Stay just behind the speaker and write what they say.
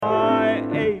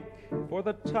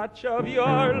for the touch of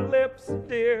your lips,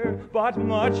 dear, but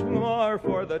much more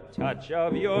for the touch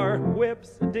of your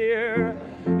whips, dear.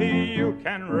 You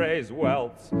can raise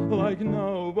welts like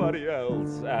nobody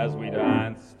else as we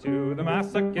dance to the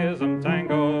masochism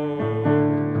tango.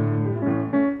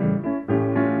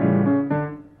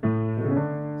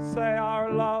 Say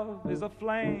our love is a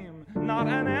flame, not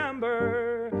an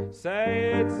ember.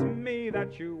 Say it's me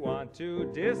that you want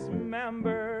to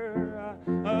dismember.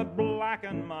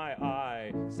 Blacken my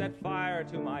eye, set fire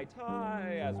to my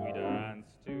tie as we dance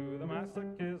to the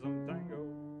masochism tango.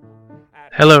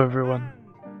 Hello everyone,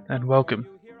 and welcome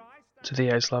to the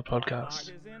A-Slar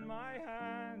podcast.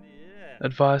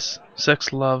 Advice,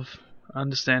 sex, love,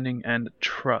 understanding and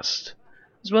trust,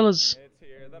 as well as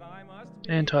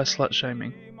anti-slut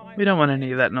shaming. We don't want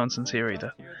any of that nonsense here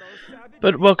either.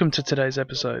 But welcome to today's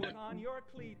episode.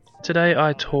 Today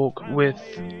I talk with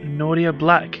Naughtia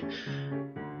Black.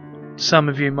 Some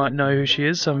of you might know who she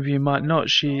is, some of you might not.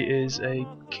 She is a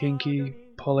kinky,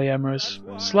 polyamorous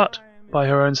slut by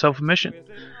her own self-admission.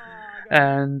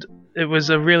 And it was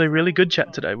a really, really good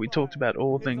chat today. We talked about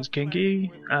all things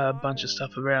kinky, a bunch of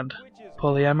stuff around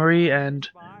polyamory and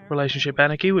relationship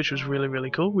anarchy, which was really, really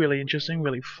cool, really interesting,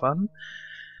 really fun.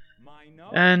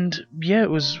 And yeah, it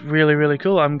was really, really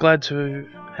cool. I'm glad to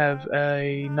have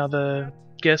another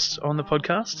guest on the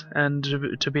podcast and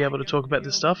to be able to talk about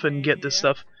this stuff and get this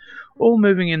stuff all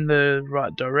moving in the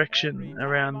right direction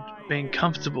around being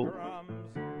comfortable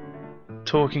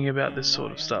talking about this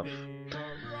sort of stuff.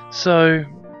 So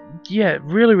yeah,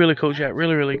 really, really cool chat,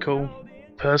 really, really cool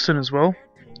person as well.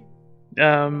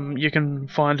 You can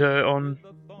find her on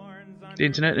the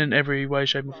internet in every way,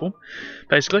 shape and form,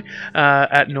 basically,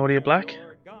 at Naughtia Black.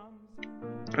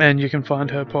 And you can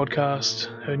find her podcast,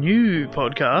 her new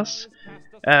podcast,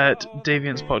 at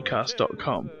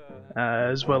deviantspodcast.com,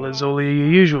 as well as all the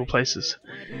usual places.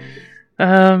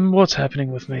 What's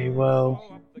happening with me?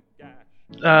 Well,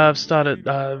 I've started,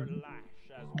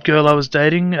 girl I was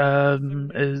dating,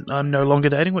 I'm no longer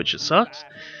dating, which it sucks.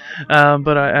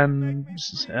 But I am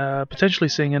potentially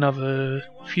seeing another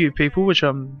few people, which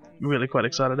I'm really quite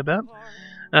excited about.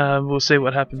 We'll see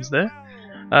what happens there.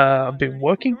 I've been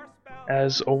working,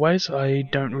 as always. I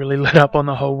don't really let up on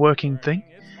the whole working thing.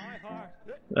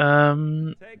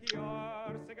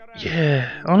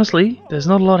 Yeah, honestly, there's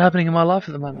not a lot happening in my life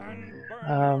at the moment.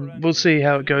 We'll see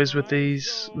how it goes with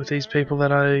these people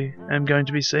that I am going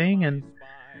to be seeing, and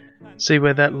see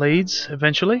where that leads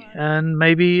eventually. And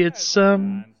maybe it's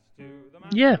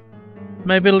yeah,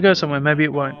 maybe it'll go somewhere, maybe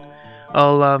it won't.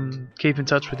 I'll keep in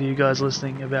touch with you guys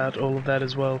listening about all of that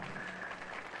as well.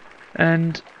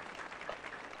 And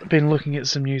I've been looking at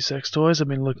some new sex toys. I've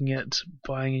been looking at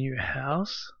buying a new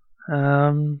house.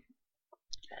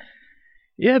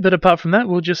 Yeah, but apart from that,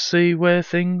 we'll just see where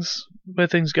things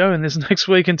go in this next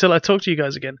week until I talk to you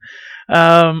guys again.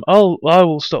 I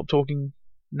will stop talking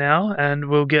now and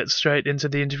we'll get straight into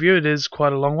the interview. It is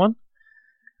quite a long one.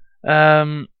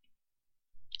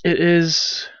 It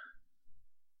is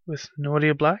with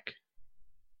Naughtia Black,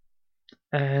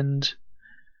 and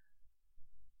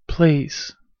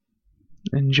please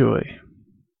enjoy.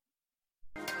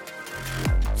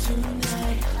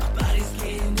 Tonight, our bodies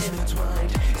getting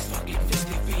intertwined. It's fucking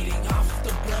 50 feeding off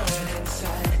the blood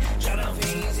inside. Shut our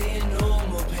veins in no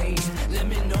more pain. Let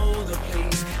me know the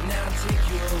place, now take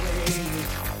you away.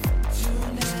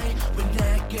 Tonight, we're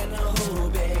not gonna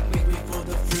hold back. Make way for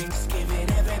the freaks, giving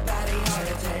everybody heart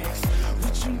attacks.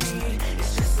 What you need is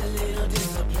just a little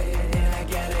discipline, and I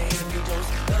got a heavy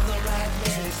dose of the right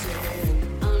medicine.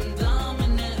 I'm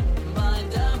dominant by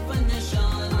definition.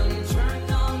 I'm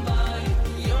turned on by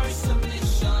your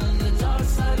submission. The dark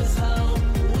side is how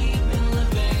we've been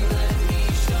living. Let me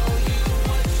show you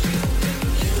what you can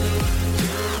do.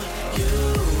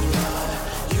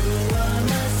 You are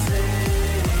my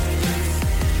savior,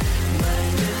 my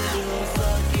little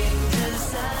fucking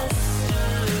disaster.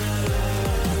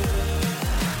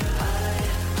 I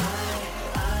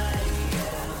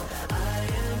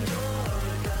am your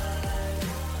guide.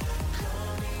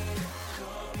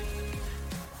 Call me.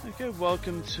 Okay,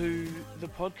 welcome to the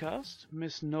podcast,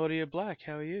 Miss Naughtia Black.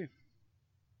 How are you?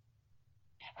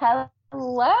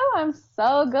 Hello, I'm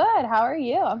so good. How are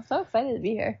you? I'm so excited to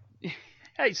be here.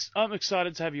 Hey, I'm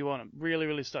excited to have you on. I'm really,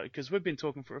 really stoked because we've been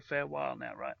talking for a fair while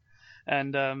now, right?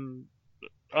 And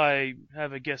I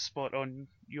have a guest spot on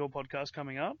your podcast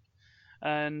coming up.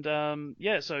 And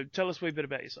yeah, so tell us a wee bit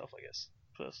about yourself, I guess,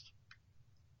 first.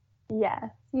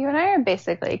 Yes, you and I are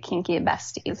basically kinky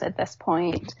besties at this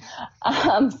point.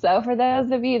 So for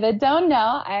those of you that don't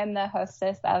know, I'm the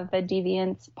hostess of the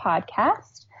Deviants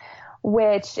podcast,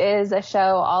 which is a show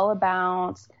all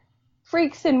about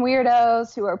freaks and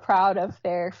weirdos who are proud of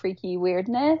their freaky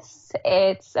weirdness.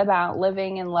 It's about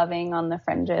living and loving on the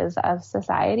fringes of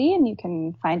society, and you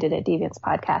can find it at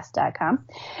deviantspodcast.com.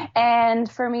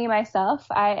 And for me, myself,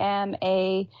 I am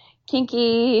a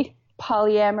kinky,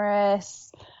 polyamorous,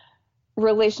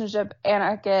 relationship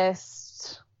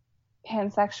anarchist,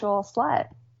 pansexual slut.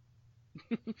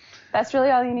 That's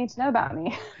really all you need to know about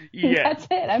me. Yeah. That's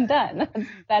it. I'm done.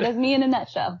 That is me in a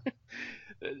nutshell.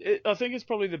 I think it's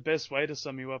probably the best way to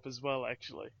sum you up as well,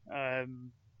 actually.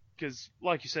 Because,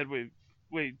 like you said,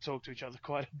 we talk to each other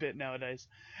quite a bit nowadays,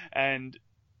 and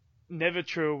never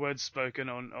truer words spoken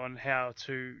on how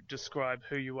to describe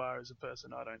who you are as a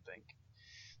person, I don't think.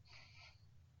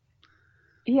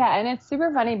 Yeah, and it's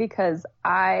super funny because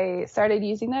I started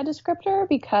using that descriptor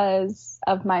because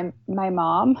of my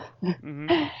mom.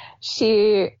 Mm-hmm.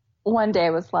 She one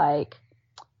day was like,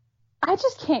 I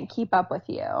just can't keep up with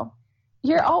you.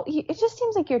 It just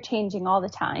seems like you're changing all the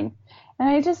time. And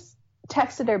I just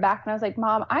texted her back and I was like,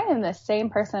 Mom, I am the same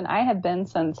person I have been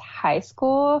since high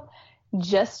school.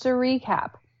 Just to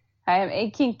recap, I am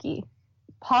a kinky,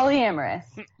 polyamorous,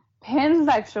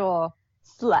 pansexual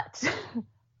slut.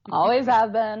 Always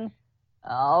have been,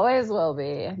 always will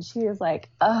be. And she was like,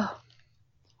 oh,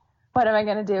 what am I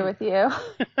going to do with you?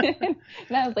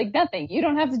 And I was like, nothing. You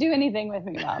don't have to do anything with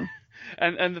me, Mom.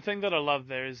 And the thing that I love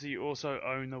there is that you also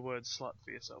own the word slut for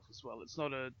yourself as well. It's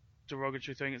not a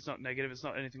derogatory thing. It's not negative. It's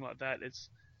not anything like that. It's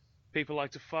people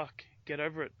like to fuck. Get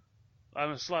over it.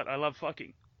 I'm a slut. I love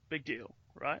fucking. Big deal,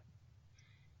 right?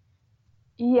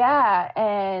 Yeah,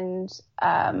 and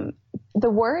the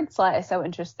word slut is so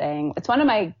interesting. It's one of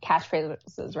my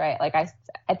catchphrases, right? Like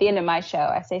at the end of my show,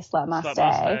 I say slut must Slut stay.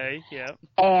 must stay, yeah.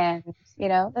 And,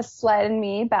 the slut in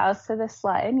me bows to the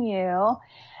slut in you.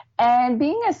 And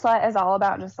being a slut is all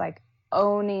about just like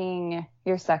owning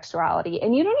your sexuality.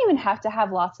 And you don't even have to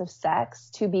have lots of sex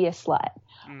to be a slut,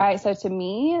 right? So to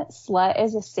me, slut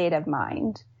is a state of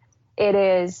mind. It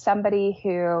is somebody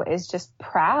who is just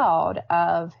proud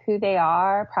of who they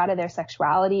are, proud of their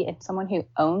sexuality, and someone who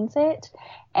owns it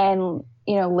and,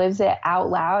 lives it out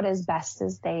loud as best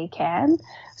as they can.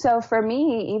 So for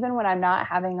me, even when I'm not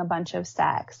having a bunch of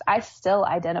sex, I still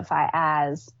identify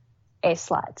as a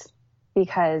slut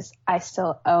because I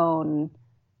still own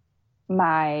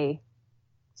my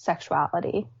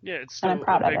sexuality. Yeah, it's still and I'm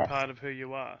proud a big of it. part of who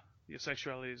you are. Your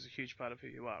sexuality is a huge part of who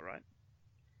you are, right?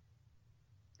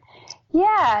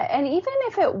 Yeah, and even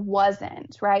if it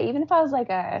wasn't, right, even if I was like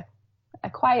a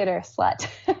quieter slut,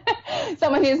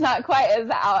 someone who's not quite as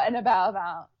out and about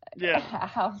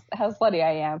how slutty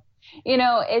I am,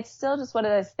 it's still just one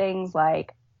of those things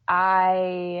like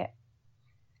I'm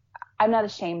not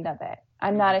ashamed of it.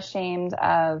 I'm not ashamed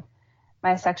of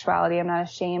my sexuality. I'm not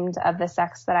ashamed of the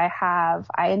sex that I have.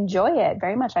 I enjoy it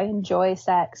very much. I enjoy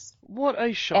sex. What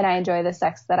a shock. And I enjoy the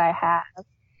sex that I have.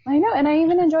 I know, and I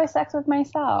even enjoy sex with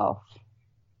myself.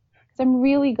 I'm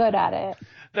really good at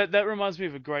it. That reminds me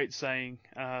of a great saying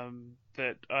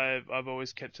that I've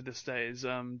always kept to this day is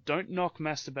don't knock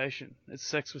masturbation. It's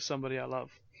sex with somebody I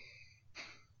love.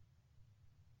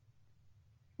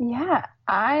 Yeah,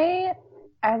 I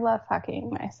love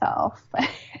fucking myself.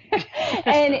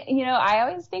 And I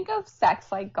always think of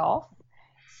sex like golf.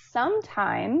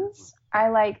 Sometimes I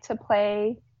like to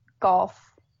play golf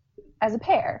as a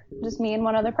pair, just me and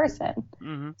one other person.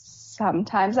 Mm-hmm.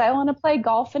 Sometimes I want to play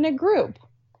golf in a group.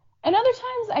 And other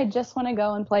times I just want to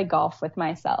go and play golf with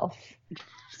myself.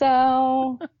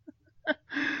 So,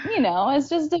 it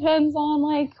just depends on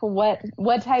like what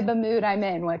type of mood I'm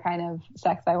in, what kind of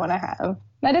sex I want to have.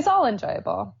 But it's all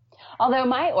enjoyable. Although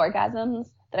my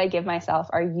orgasms that I give myself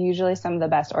are usually some of the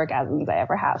best orgasms I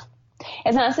ever have.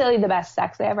 It's not necessarily the best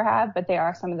sex I ever have, but they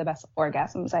are some of the best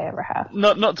orgasms I ever have.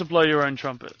 Not to blow your own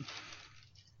trumpet.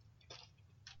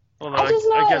 Although I just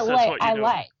know I guess that's what what you're I doing.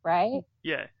 like, right?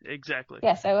 Yeah, exactly.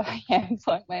 Yeah, so I'm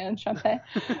blowing my own trumpet.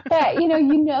 But, you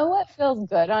know what feels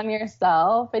good on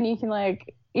yourself, and you can,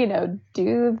 like,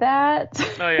 do that.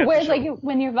 Oh, yeah, Whereas, sure. like,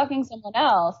 when you're fucking someone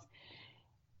else,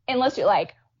 unless you're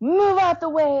like, move out the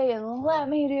way and let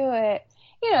me do it,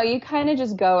 you kind of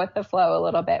just go with the flow a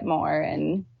little bit more.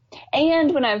 And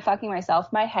when I'm fucking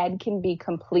myself, my head can be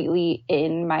completely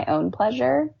in my own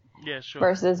pleasure. Yeah, sure.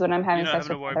 Versus when I'm having sex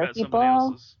with other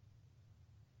people.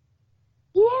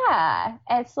 Yeah,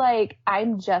 it's like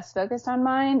I'm just focused on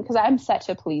mine because I'm such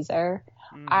a pleaser.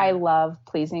 Mm-hmm. I love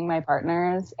pleasing my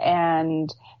partners,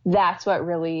 and that's what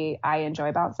really I enjoy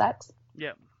about sex.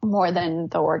 Yeah. More than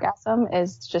the orgasm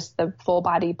is just the full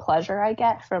body pleasure I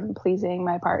get from pleasing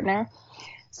my partner.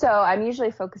 So I'm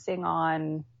usually focusing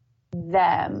on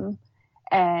them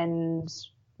and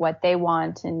what they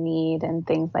want and need and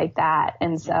things like that.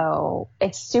 And so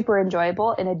it's super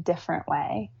enjoyable in a different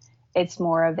way. It's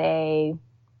more of a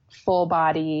full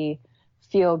body,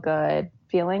 feel good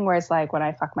feeling. Whereas like when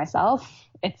I fuck myself,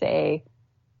 it's a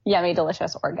yummy,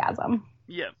 delicious orgasm.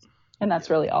 Yep. And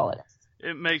that's really all it is.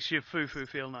 It makes your foo-foo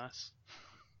feel nice.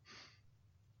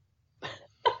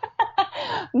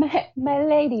 my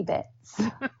lady bits,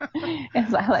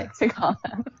 as I like to call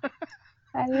them.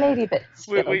 My lady bits.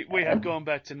 We have gone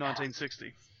back to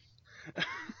 1960.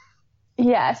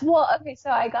 Yes. Well, okay. So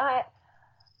I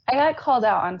got called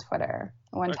out on Twitter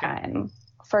one time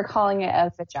for calling it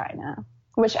a vagina,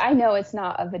 which I know it's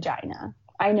not a vagina.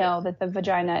 I know that the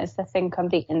vagina is the thing from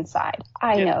the inside.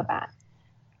 I know that.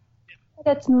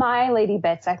 But it's my lady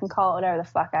bits. I can call it whatever the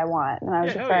fuck I want. And I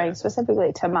was referring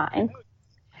specifically to mine.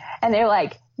 And they're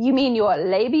like, you mean your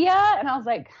labia? And I was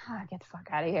like, get the fuck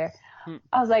out of here.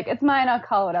 I was like, it's mine. I'll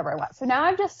call it whatever I want. So now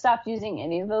I've just stopped using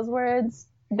any of those words,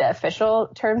 the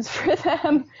official terms for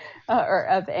them, or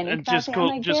of any and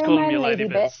capacity. just call them your lady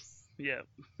bits. Yeah.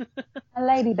 My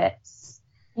lady bits.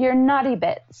 Your naughty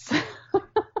bits.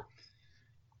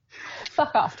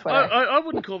 Fuck off, Twitter. I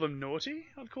wouldn't call them naughty.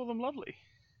 I'd call them lovely.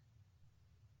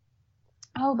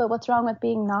 Oh, but what's wrong with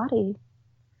being naughty?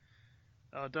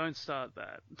 Oh, don't start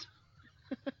that.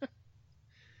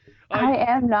 I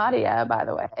am Nadia, by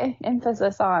the way.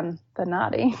 Emphasis on the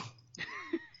naughty.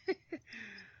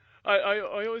 I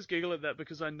always giggle at that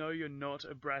because I know you're not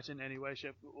a brat in any way,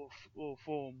 shape, or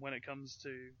form when it comes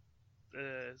to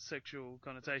sexual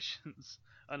connotations.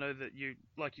 I know that you've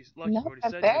already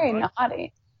said, very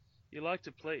naughty. You like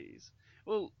to please.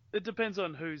 Well, it depends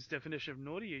on whose definition of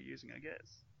naughty you're using, I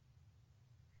guess.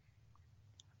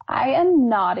 I am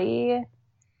naughty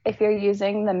if you're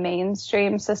using the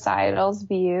mainstream societal's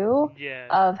view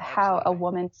of how a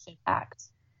woman should act.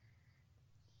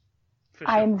 Sure.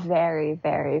 I'm very,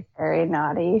 very, very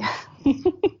naughty.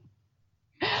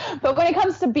 But when it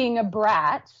comes to being a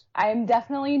brat, I'm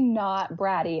definitely not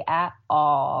bratty at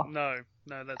all. No,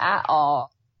 that's at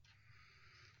all.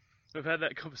 We've had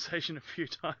that conversation a few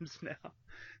times now.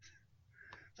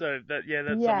 So that's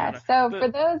for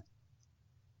those.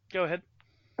 Go ahead.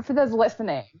 For those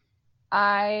listening,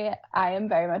 I am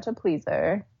very much a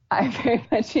pleaser. I very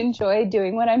much enjoy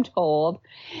doing what I'm told,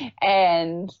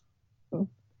 and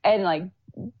like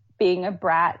being a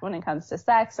brat when it comes to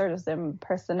sex or just in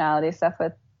personality stuff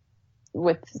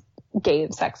with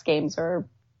sex games or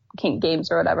kink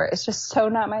games or whatever. It's just so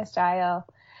not my style.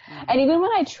 And even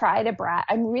when I try to brat,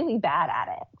 I'm really bad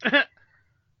at it.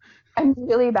 I'm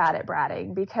really bad at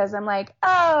bratting because I'm like,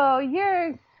 oh,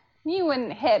 you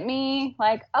wouldn't hit me.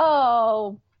 Like,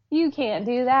 oh, you can't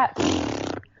do that.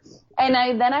 And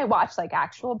then I watch like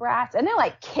actual brats and they're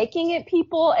like kicking at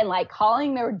people and like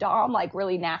calling their dom like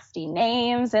really nasty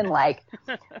names and like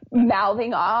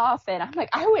mouthing off. And I'm like,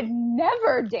 I would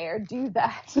never dare do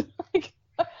that. Like,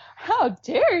 how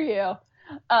dare you?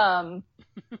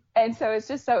 And so it's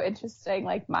just so interesting.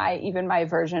 Like my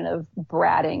version of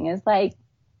bratting is like,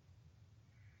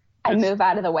 I move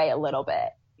out of the way a little bit.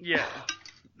 Yeah.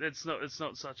 It's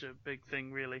not such a big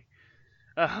thing really.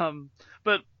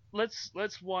 But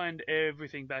let's wind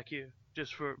everything back here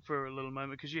just for a little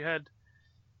moment, because you had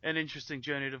an interesting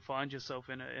journey to find yourself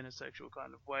in a sexual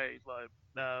kind of way. Like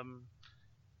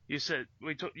you said,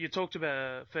 you talked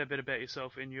about a fair bit about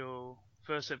yourself in your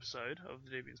first episode of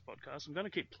the Deviants podcast. I'm going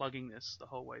to keep plugging this the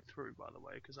whole way through, by the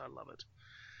way, because I love it.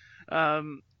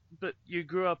 But you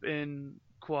grew up in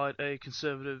quite a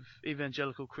conservative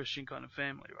evangelical Christian kind of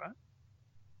family, right?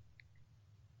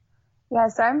 Yeah,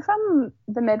 so I'm from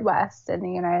the Midwest in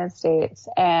the United States,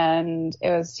 and it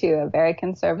was to a very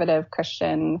conservative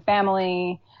Christian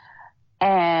family,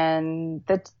 and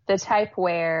the type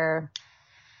where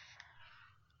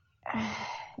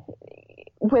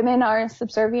women are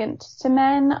subservient to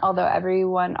men, although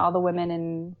all the women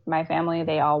in my family,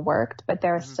 they all worked, but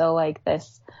there was still like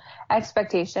this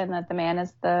expectation that the man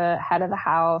is the head of the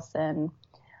house. And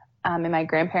in my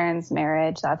grandparents'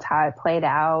 marriage, that's how it played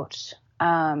out.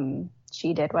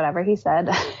 She did whatever he said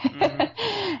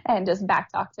and just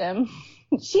backtalked him.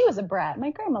 She was a brat.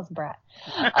 My grandma's a brat.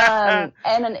 And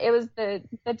then it was the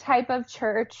type of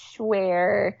church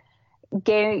where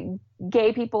gay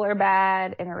people are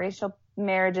bad, interracial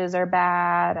marriages are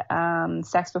bad,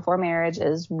 sex before marriage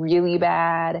is really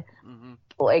bad.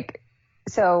 Like,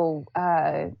 so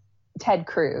Ted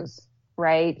Cruz,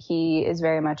 right? He is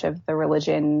very much of the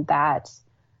religion that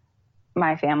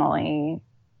my family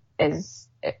is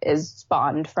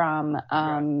spawned from,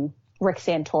 Rick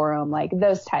Santorum, like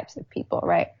those types of people,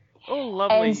 right? Oh,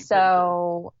 lovely. And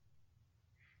so,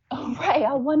 right,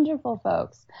 all wonderful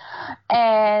folks.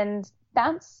 And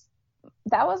that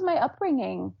was my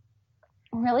upbringing.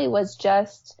 Really was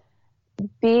just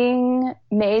being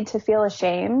made to feel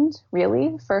ashamed,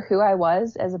 really, for who I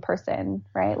was as a person,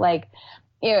 right? Like,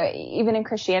 you know, even in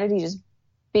Christianity, just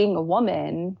being a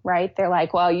woman, right? They're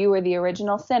like, well, you were the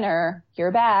original sinner.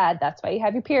 You're bad. That's why you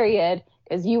have your period,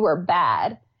 because you were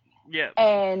bad. Yeah.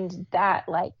 And that,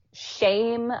 like,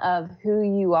 shame of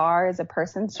who you are as a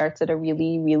person starts at a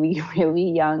really, really,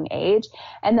 really young age.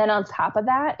 And then on top of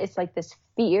that, it's like this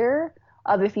fear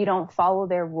of, if you don't follow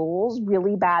their rules,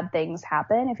 really bad things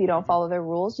happen. If you don't follow their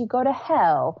rules, you go to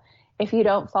hell. If you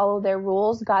don't follow their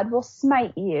rules, God will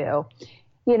smite you.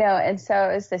 You know, and so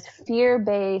it's this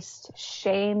fear-based,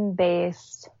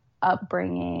 shame-based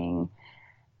upbringing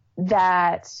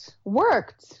that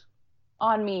worked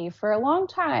on me for a long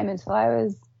time until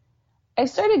I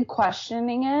started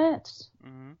questioning it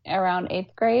around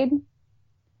 8th grade.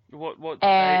 What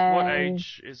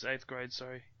age is 8th grade,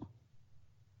 sorry?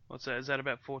 What's that? Is that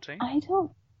about 14?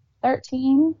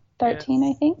 13, yeah.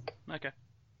 I think. Okay.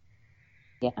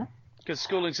 Yeah. Because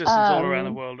schooling systems all around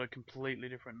the world are completely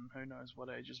different. Who knows what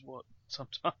age is what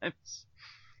sometimes.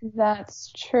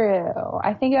 That's true.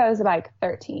 I think I was like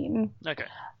 13. Okay.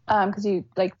 Because you,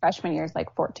 like, freshman year is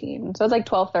like 14. So it's like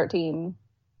 12, 13.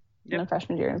 Yep. And then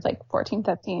freshman year is like 14,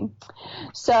 15.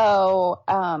 So,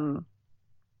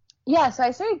 yeah, so I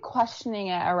started questioning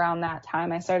it around that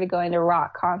time. I started going to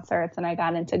rock concerts and I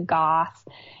got into goth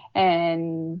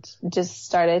and just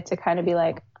started to kind of be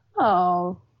like,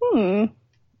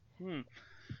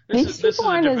 these people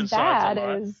aren't as bad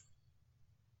as...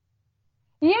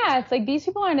 Yeah, it's like these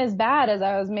people aren't as bad as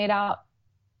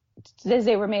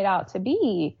they were made out to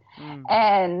be.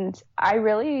 And I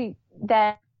really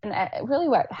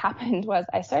what happened was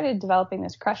I started developing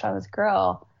this crush on this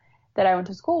girl that I went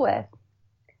to school with.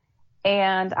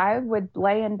 And I would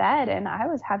lay in bed and I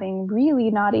was having really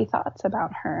naughty thoughts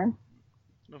about her.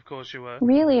 Of course you were.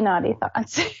 Really naughty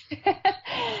thoughts.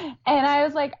 And I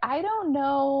was like, I don't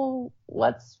know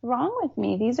what's wrong with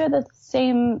me. These are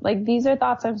these are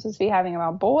thoughts I'm supposed to be having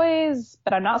about boys,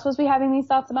 but I'm not supposed to be having these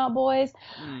thoughts about boys.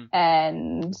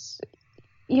 And,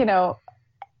 you know,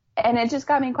 and it just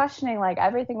got me questioning, like,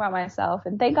 everything about myself.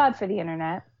 And thank God for the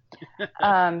internet,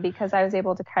 because I was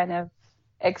able to kind of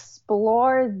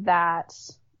explore that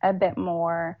a bit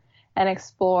more and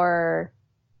explore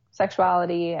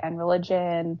sexuality and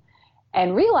religion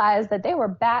and realize that they were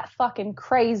bat fucking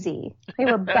crazy. They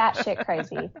were batshit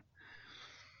crazy.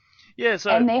 Yeah,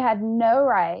 so... And they had no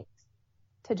right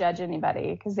to judge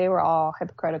anybody because they were all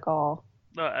hypocritical,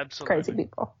 crazy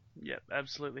people. Yeah,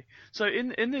 absolutely. So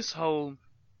in this whole,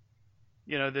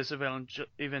 you know, this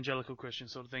evangelical Christian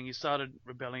sort of thing, you started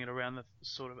rebelling at around the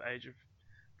sort of age of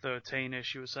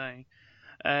 13-ish, you were saying.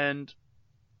 And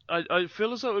I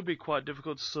feel as though it would be quite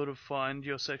difficult to sort of find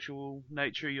your sexual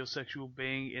nature, your sexual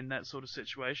being in that sort of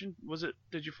situation.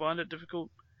 Did you find it difficult?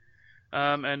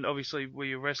 And obviously, were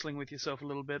you wrestling with yourself a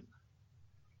little bit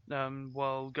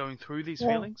while going through these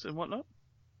feelings and whatnot?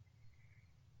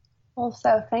 Well,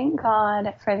 so thank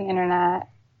God for the internet.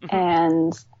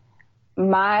 And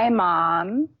my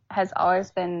mom has always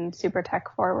been super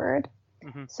tech forward.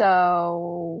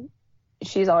 So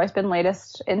she's always been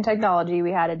latest in technology.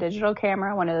 We had a digital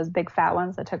camera, one of those big fat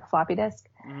ones that took a floppy disk.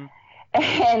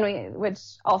 And which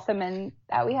also meant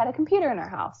that we had a computer in our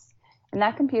house. And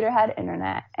that computer had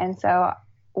internet. And so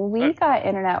we got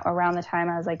internet around the time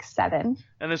I was like 7.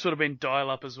 And this would have been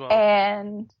dial-up as well.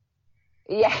 And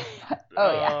yeah.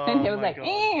 Yeah. And it was like,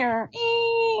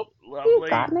 lovely.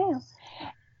 Got mail.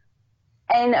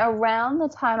 And around the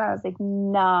time I was like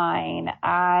 9,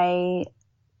 I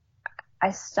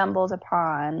stumbled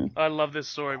upon I love this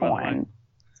story, porn. by the way.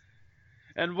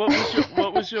 And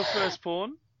what was your first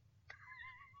porn?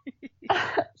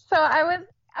 So I was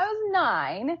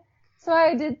 9. So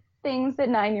I did things that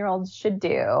 9-year-olds should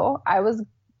do. I was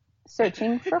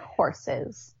searching for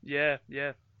horses. Yeah,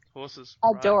 horses.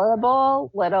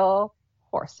 Adorable little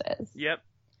horses. Yep,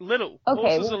 little. Okay,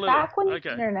 horses are little. Back when the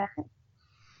internet.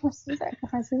 Horses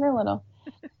are little.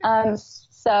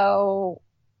 So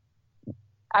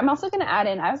I'm also going to add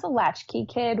in, I was a latchkey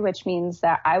kid, which means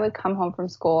that I would come home from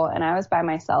school and I was by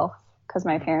myself because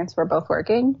my parents were both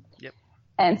working. Yep.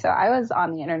 And so I was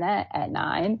on the internet at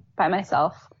 9 by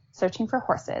myself searching for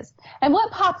horses. And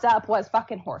what popped up was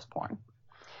fucking horse porn.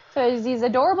 So there's these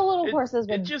adorable little horses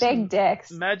with big dicks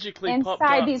magically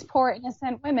inside these poor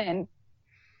innocent women.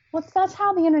 Well, that's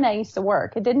how the internet used to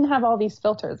work. It didn't have all these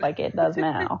filters like it does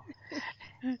now.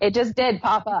 It just did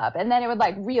pop up, and then it would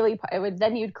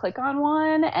then you'd click on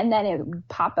one, and then it would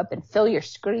pop up and fill your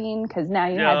screen because now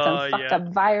you had some fucked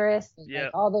up virus, and like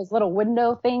all those little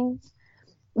window things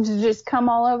just come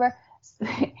all over.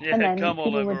 Yeah, and then come all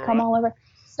he over, would come right? all over.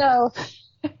 So,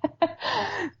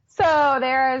 so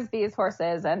there's these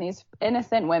horses and these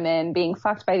innocent women being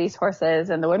fucked by these horses,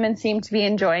 and the women seem to be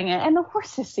enjoying it, and the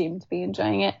horses seem to be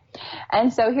enjoying it.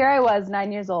 And so here I was,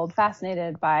 9 years old,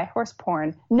 fascinated by horse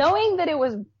porn, knowing that it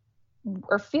was,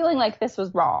 or feeling like this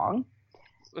was wrong,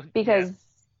 because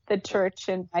the church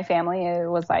in my family, it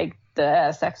was like,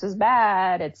 the sex is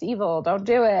bad, it's evil, don't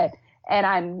do it. And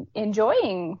I'm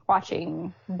enjoying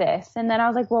watching this. And then I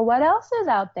was like, well, what else is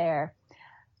out there?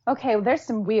 Okay, well, there's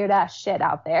some weird ass shit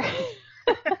out there.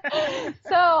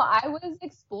 So I was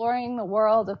exploring the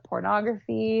world of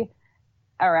pornography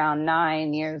around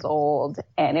 9 years old,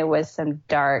 and it was some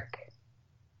dark,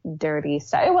 dirty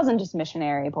stuff. It wasn't just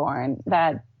missionary porn.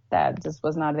 That just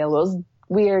was not available. It was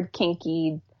weird,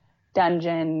 kinky,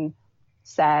 dungeon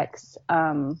sex.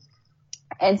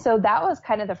 And so that was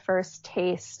kind of the first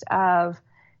taste of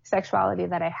sexuality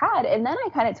that I had. And then I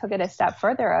kind of took it a step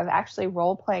further of actually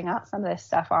role playing out some of this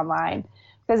stuff online,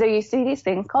 because there used to be these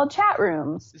things called chat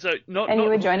rooms. So you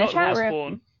would join a chat room.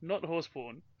 Porn, not horse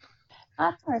porn.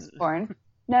 Not horse porn.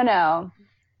 No.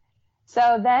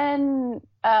 So then,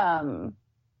 I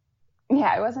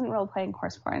wasn't role playing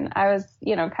horse porn. I was,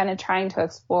 kind of trying to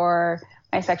explore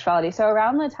my sexuality. So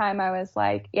around the time I was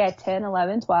like, 10,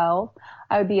 11, 12,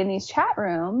 I would be in these chat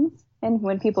rooms, and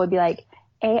when people would be like,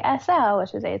 ASL,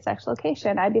 which is age, sex,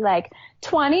 location, I'd be like,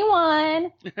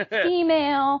 21,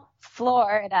 female,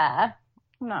 Florida.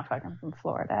 I'm not fucking from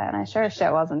Florida, and I sure as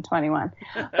shit wasn't 21.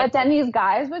 But then these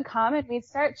guys would come, and we'd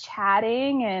start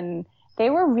chatting, and they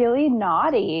were really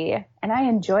naughty, and I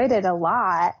enjoyed it a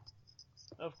lot.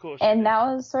 Of course. And that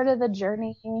was sort of the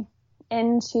journey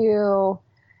into,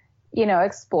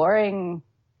 exploring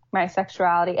my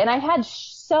sexuality. And I had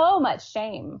so much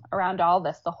shame around all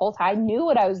this the whole time. I knew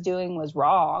what I was doing was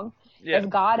wrong. Yeah. If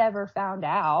God ever found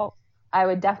out, I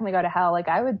would definitely go to hell. Like,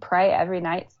 I would pray every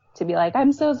night to be like,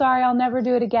 I'm so sorry, I'll never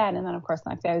do it again. And then, of course, the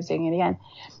next day I was doing it again.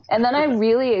 And then I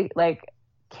really,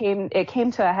 it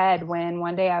came to a head when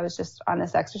one day I was just on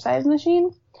this exercise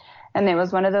machine. And it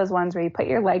was one of those ones where you put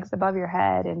your legs above your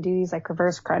head and do these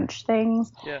reverse crunch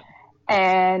things. Yeah.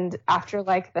 And after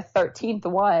the 13th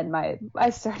one, I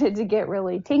started to get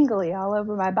really tingly all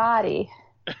over my body.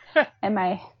 And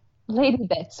my lady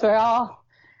bits were all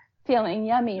feeling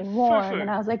yummy and warm. And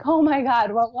I was like, oh my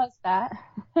God, what was that?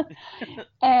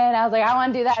 And I was like, I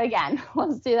want to do that again.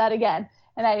 Let's do that again.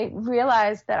 And I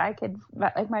realized that I could,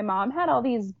 my mom had all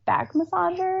these back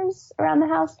massagers around the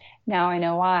house. Now I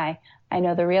know why. I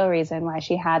know the real reason why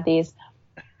she had these.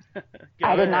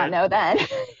 I did not know then.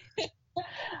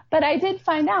 But I did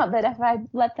find out that if I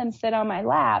let them sit on my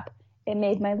lap, it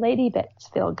made my lady bits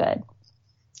feel good.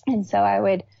 And so I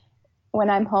would, when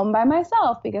I'm home by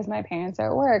myself because my parents are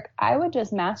at work, I would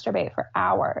just masturbate for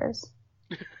hours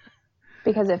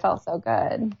because it felt so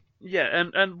good. Yeah,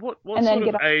 and what sort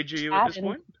of age are you at this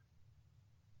point?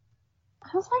 I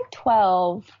was like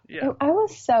 12. Yeah. I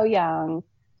was so young.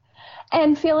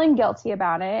 And feeling guilty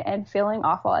about it and feeling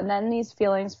awful. And then these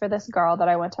feelings for this girl that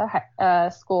I went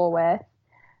to school with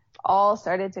all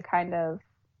started to kind of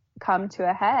come to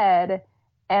a head.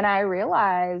 And I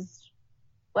realized,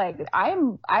 I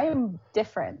am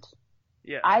different.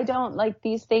 Yeah. I don't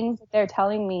these things that they're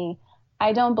telling me.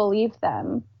 I don't believe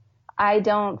them. I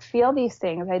don't feel these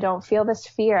things. I don't feel this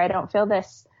fear. I don't feel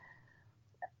this,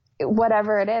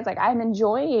 whatever it is. I'm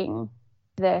enjoying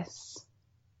this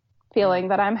feeling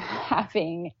that I'm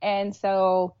having. And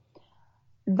so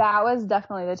that was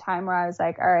definitely the time where I was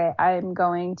like, all right, I'm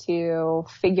going to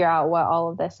figure out what all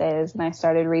of this is. And I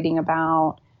started reading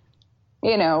about,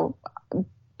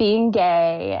 being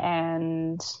gay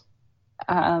and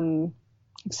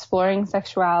exploring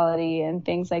sexuality and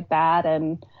things like that.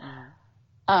 And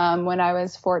when I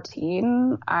was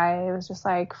 14, I was just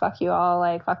like, fuck you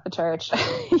all, fuck the church.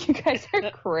 You guys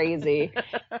are crazy.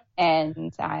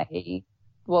 And I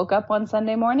woke up one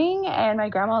Sunday morning and my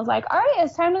grandma was like, all right,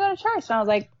 it's time to go to church. And I was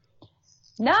like,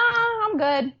 nah, I'm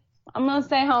good. I'm going to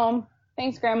stay home.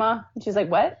 Thanks, Grandma. And she's like,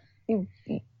 what?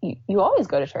 You always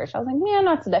go to church. I was like, yeah,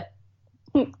 not today.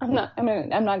 I'm not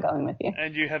going with you.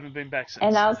 And you haven't been back since.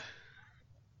 And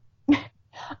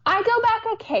I go back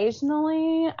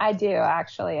occasionally. I do,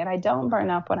 actually. And I don't burn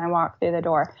up when I walk through the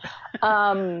door.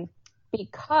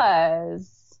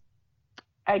 Because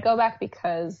I go back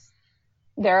because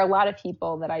there are a lot of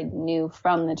people that I knew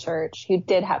from the church who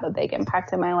did have a big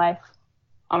impact on my life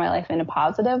in a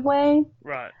positive way.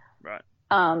 Right.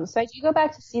 So I do go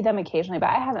back to see them occasionally, but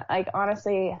I haven't,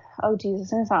 honestly, oh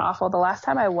Jesus, it's not awful. The last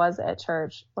time I was at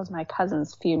church was my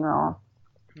cousin's funeral.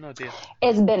 No dear.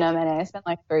 It's been a minute. It's been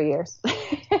 3 years.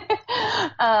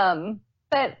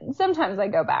 But sometimes I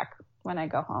go back when I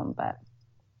go home, but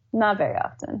not very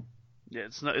often. Yeah,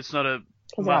 it's not a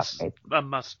 'Cause they're outside.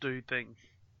 must do thing.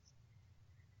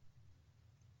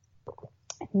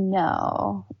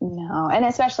 No. And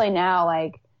especially now,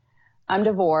 like, I'm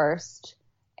divorced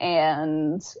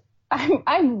and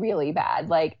I'm really bad.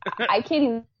 Like, I can't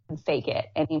even fake it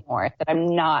anymore that I'm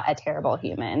not a terrible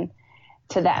human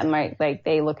to them. Right? Like,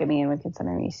 they look at me and would consider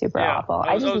me super awful.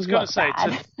 I was going to say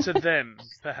bad. to them,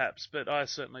 perhaps, but I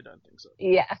certainly don't think so.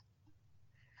 Yeah.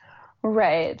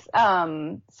 Right.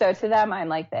 So to them, I'm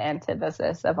like the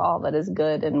antithesis of all that is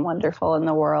good and wonderful in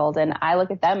the world. And I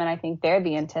look at them and I think they're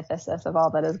the antithesis of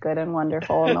all that is good and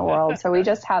wonderful in the world. So we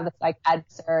just have this like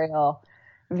adversarial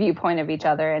viewpoint of each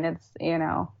other. And it's, you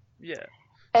know, yeah,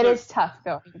 it is tough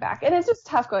going back. And it's just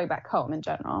tough going back home in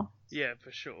general. Yeah,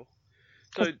 for sure.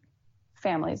 So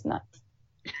family's nuts.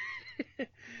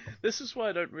 This is why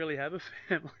I don't really have a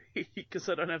family, because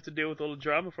I don't have to deal with all the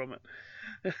drama from it.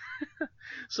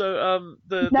 So,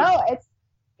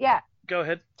 Go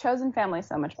ahead. Chosen family is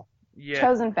so much better. Yeah.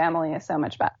 Chosen family is so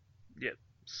much better. Yeah,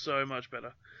 so much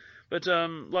better. But,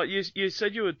 like, you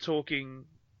said you were talking,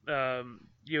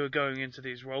 you were going into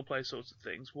these roleplay sorts of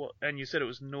things, and you said it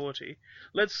was naughty.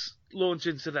 Let's launch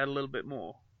into that a little bit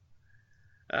more.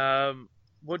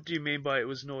 What do you mean by it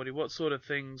was naughty? What sort of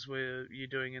things were you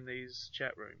doing in these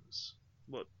chat rooms?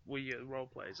 What were your role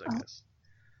plays, I guess?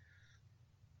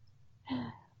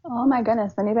 Oh my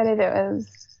goodness. Anybody that was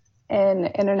in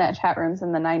internet chat rooms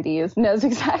in the 90s knows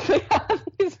exactly how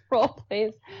these role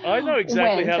plays I know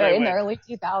exactly how they in went. the early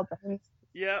 2000s.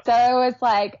 Yeah. So it was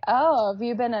like, oh, have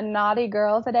you been a naughty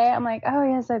girl today? I'm like, oh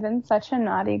yes, I've been such a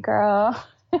naughty girl.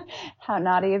 How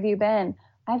naughty have you been?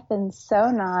 I've been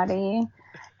so naughty.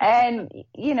 And,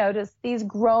 you know, just these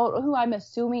who I'm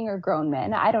assuming are grown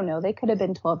men. I don't know. They could have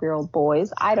been 12-year-old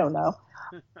boys. I don't know.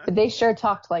 But they sure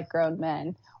talked like grown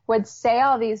men. Would say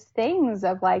all these things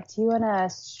of like, do you want to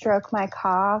stroke my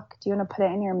cock? Do you want to put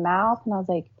it in your mouth? And I was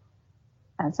like,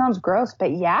 that sounds gross.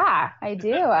 But yeah, I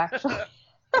do actually.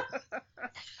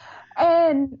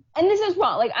 and this is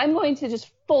wrong. Like, I'm going to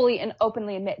just fully and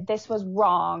openly admit this was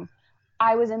wrong.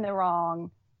 I was in the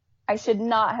wrong. I should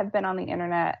not have been on the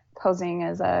internet posing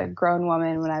as a grown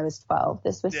woman when I was 12.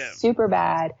 This was super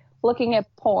bad. Looking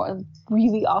at porn,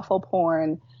 really awful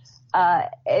porn,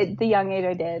 at the young age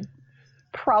I did.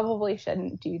 Probably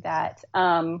shouldn't do that. So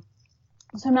I'm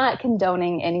not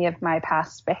condoning any of my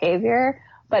past behavior,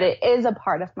 but it is a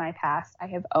part of my past. I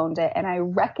have owned it, and I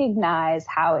recognize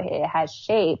how it has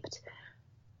shaped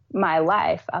my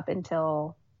life up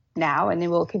until now, and it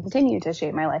will continue to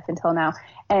shape my life until now.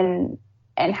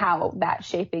 And how that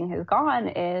shaping has gone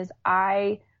is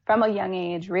I, from a young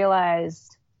age,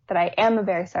 realized that I am a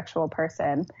very sexual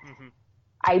person. Mm-hmm.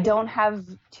 I don't have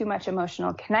too much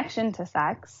emotional connection to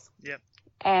sex. Yep.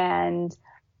 And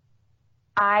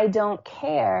I don't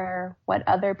care what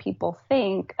other people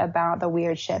think about the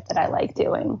weird shit that I like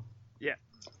doing. Yeah.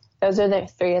 Those are the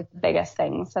three of the biggest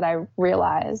things that I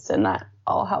realized, and that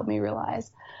all helped me realize.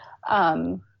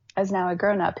 As now a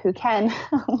grown-up who can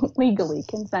legally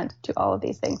consent to all of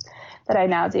these things that I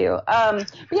now do.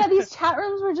 But yeah, these chat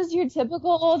rooms were just your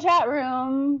typical chat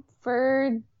room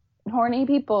for horny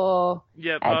people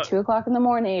at 2 o'clock in the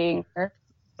morning or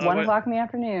 1 o'clock in the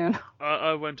afternoon.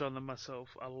 I went on them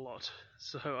myself a lot,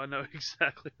 so I know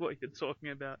exactly what you're talking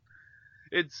about.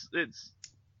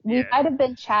 We might have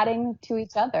been chatting to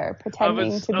each other,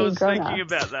 pretending to be grown-ups. I was thinking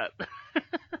about that.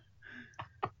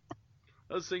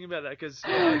 I was thinking about that because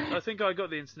I think I got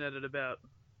the internet at about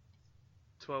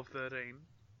 12, 13,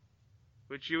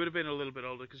 which you would have been a little bit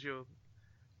older because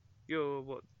you're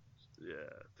what,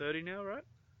 30 now, right?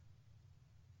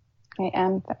 I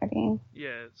am 30.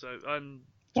 Yeah, so I'm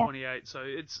 28, so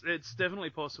it's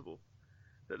definitely possible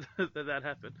that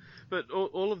happened. But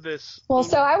all of this... Well,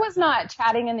 so I was not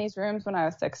chatting in these rooms when I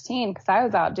was 16 because I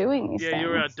was out doing these things. Yeah, you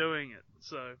were out doing it,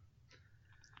 so...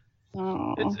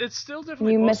 Oh, it's still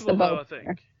definitely possible, though, I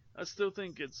think. I still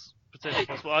think it's potentially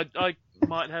possible. I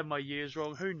might have my years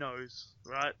wrong. Who knows,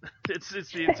 right? It's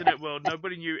the internet world.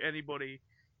 Nobody knew anybody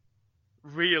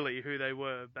really who they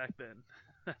were back then.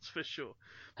 That's for sure.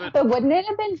 But wouldn't it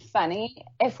have been funny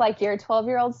if, like, your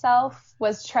 12-year-old self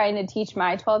was trying to teach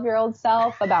my 12-year-old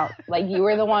self about, like, you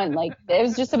were the one, like, it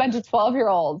was just a bunch of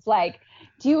 12-year-olds. Like,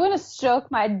 do you want to stroke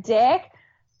my dick?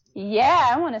 Yeah,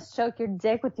 I want to stroke your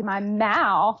dick with my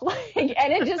mouth. Like,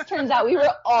 and it just turns out we were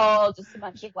all just a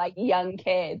bunch of like young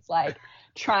kids, like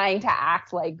trying to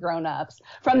act like grown-ups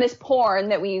from this porn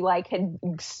that we like had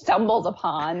stumbled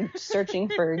upon, searching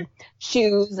for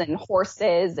shoes and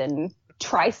horses and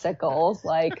tricycles.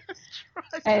 Like,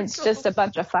 and it's just a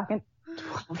bunch of fucking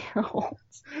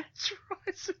 12-year-olds.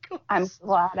 Tricycles. I'm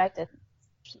glad I didn't.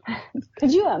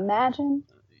 Could you imagine?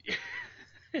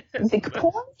 The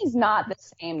porn is not the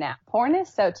same now. Porn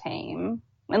is so tame,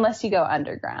 unless you go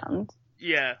underground.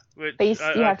 Yeah, which But you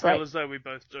I have to, feel like, as though we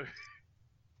both do.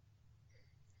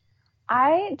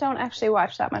 I don't actually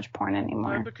watch that much porn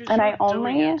anymore. No, because and you're I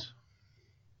only. doing it.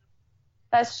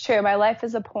 That's true. My life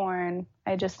is a porn.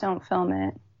 I just don't film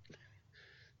it.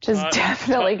 Which is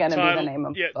definitely going to be the name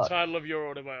of the book. Title of your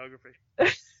autobiography.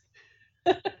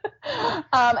 And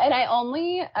I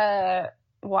only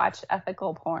watch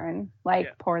ethical porn,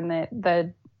 like porn that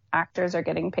the actors are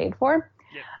getting paid for.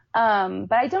 Yeah.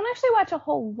 But I don't actually watch a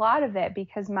whole lot of it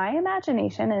because my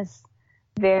imagination is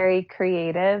very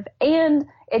creative and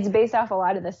it's based off a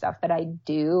lot of the stuff that I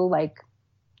do. Like,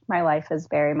 my life is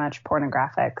very much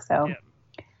pornographic, so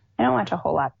I don't watch a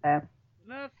whole lot of it.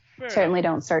 No, Certainly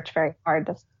don't search very hard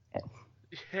to see it.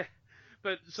 Yeah,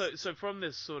 but so from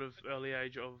this sort of early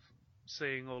age of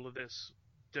seeing all of this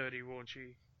dirty,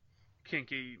 raunchy,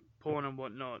 kinky porn and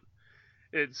whatnot,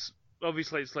 it's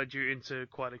led you into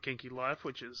quite a kinky life,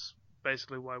 which is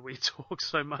basically why we talk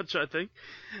so much, I think.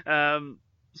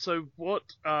 So what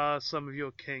are some of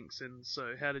your kinks, and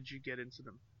so how did you get into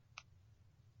them?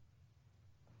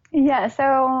 Yeah,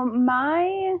 so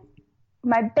my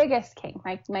biggest kink,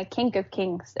 my kink of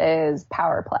kinks is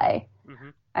power play. Mm-hmm.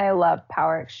 I love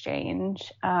power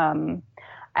exchange. I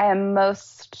am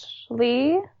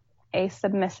mostly a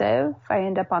submissive. I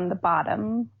end up on the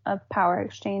bottom of power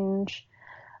exchanges.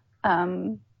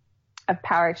 Yep.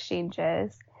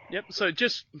 So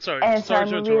sorry to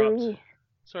interrupt.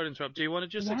 Sorry to interrupt. Do you want to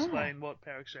just explain what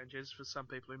power exchange is for some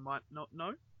people who might not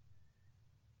know?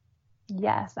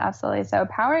 Yes, absolutely. So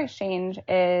power exchange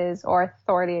or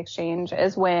authority exchange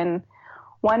is when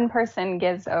one person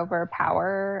gives over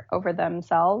power over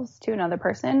themselves to another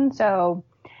person. So,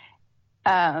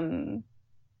 I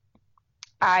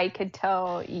could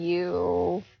tell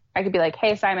you, I could be like,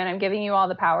 hey, Simon, I'm giving you all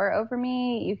the power over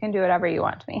me. You can do whatever you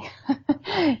want to me.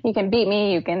 You can beat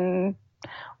me. You can,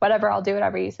 whatever, I'll do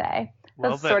whatever you say.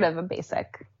 That's sort of a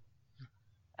basic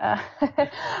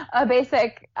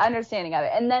understanding of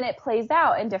it. And then it plays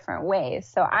out in different ways.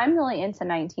 So I'm really into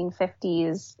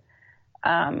 1950s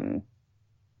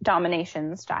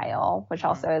domination style, which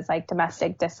also is like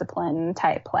domestic discipline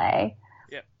type play.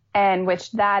 Yep. And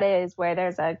which that is where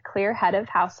there's a clear head of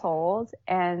household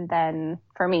and then,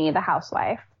 for me, the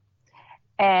housewife.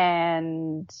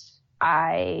 And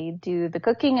I do the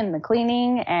cooking and the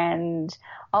cleaning and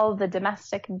all of the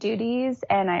domestic duties.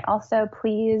 And I also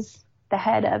please the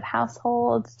head of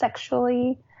household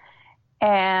sexually.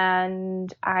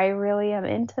 And I really am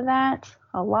into that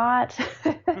a lot.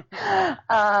 One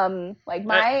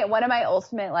of my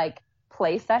ultimate like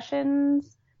play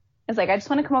sessions is like, I just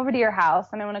want to come over to your house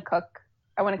and I want to cook.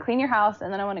 I want to clean your house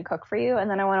and then I want to cook for you. And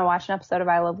then I want to watch an episode of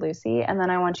I Love Lucy. And then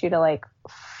I want you to like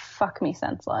fuck me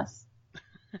senseless.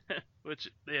 Which,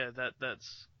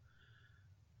 that's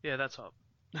hot.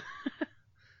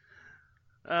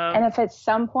 And if at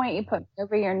some point you put me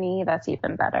over your knee, that's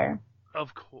even better.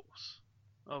 Of course.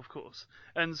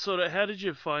 And sort of, how did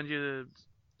you find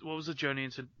what was the journey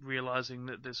into realizing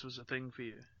that this was a thing for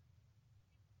you?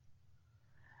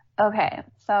 Okay,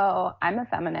 so I'm a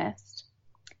feminist,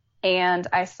 and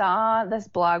I saw this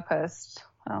blog post,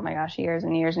 oh my gosh, years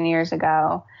and years and years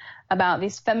ago, about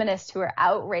these feminists who were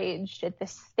outraged at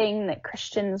this thing that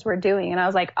Christians were doing. And I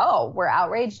was like, oh, we're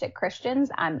outraged at Christians?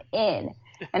 I'm in.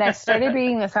 And I started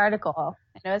reading this article,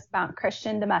 and it was about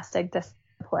Christian domestic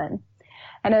discipline.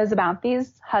 And it was about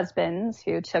these husbands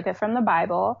who took it from the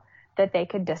Bible that they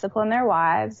could discipline their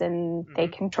wives and they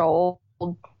controlled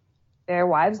their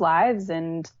wives' lives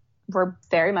and were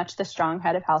very much the strong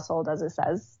head of household, as it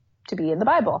says to be in the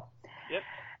Bible. Yep.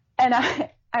 And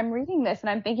I'm reading this and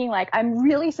I'm thinking, like, I'm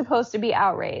really supposed to be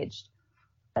outraged,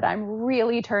 but I'm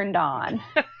really turned on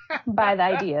by the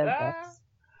idea of this.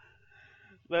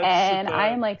 I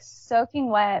am like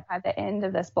soaking wet at the end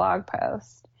of this blog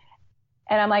post.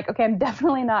 And I'm like, okay, I'm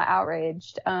definitely not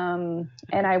outraged. And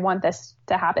I want this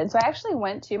to happen. So I actually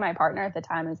went to my partner at the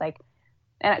time and was like,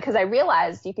 and because I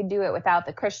realized you could do it without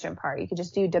the Christian part. You could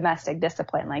just do domestic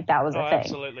discipline. Like that was a thing.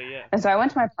 Absolutely, yeah. And so I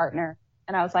went to my partner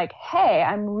and I was like, hey,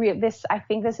 I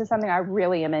think this is something I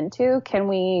really am into. Can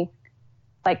we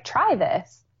like try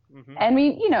this? Mm-hmm. And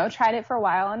we, tried it for a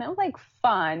while and it was like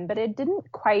fun, but it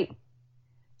didn't quite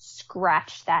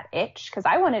scratch that itch because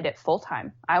I wanted it full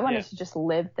time. I wanted to just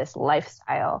live this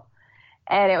lifestyle,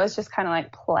 and it was just kind of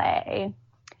like play.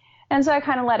 And so I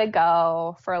kind of let it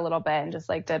go for a little bit and just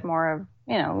like did more of,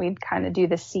 we'd kind of do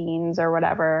the scenes or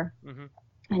whatever,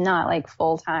 and not like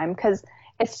full time because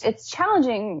it's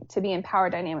challenging to be in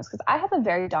power dynamics because I have a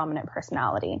very dominant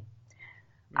personality.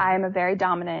 I'm a very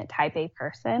dominant type A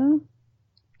person.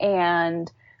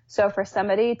 And so for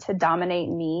somebody to dominate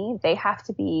me, they have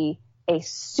to be a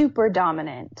super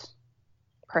dominant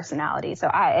personality. So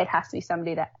it has to be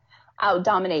somebody that out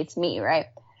dominates me, right?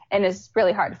 And it's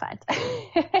really hard to find.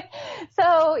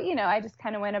 So, you know, I just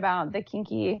kind of went about the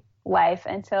kinky life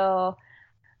until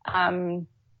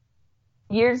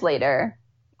years later,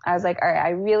 I was like, all right, I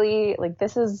really like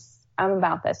I'm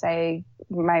about this.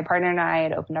 My partner and I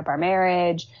had opened up our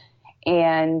marriage,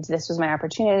 and this was my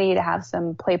opportunity to have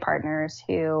some play partners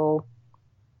who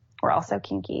were also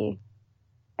kinky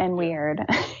and weird.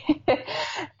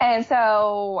 And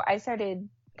so I started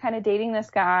kind of dating this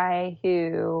guy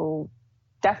who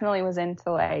definitely was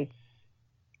into like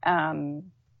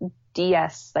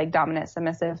DS, like dominant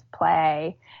submissive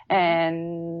play,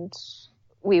 and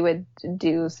we would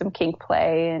do some kink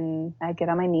play, and I'd get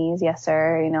on my knees, yes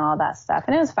sir, you know, all that stuff,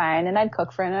 and it was fine, and I'd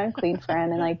cook for him, and I'd clean for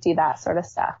him, and like do that sort of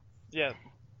stuff. Yeah.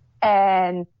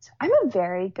 And I'm a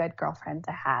very good girlfriend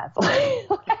to have.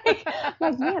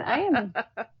 like man,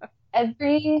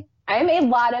 I'm a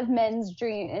lot of men's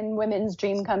dream and women's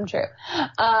dream come true.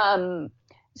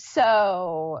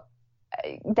 So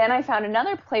then I found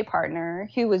another play partner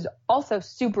who was also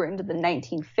super into the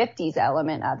 1950s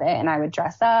element of it. And I would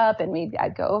dress up, and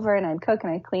I'd go over and I'd cook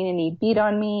and I'd clean, and he'd beat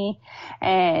on me,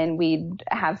 and we'd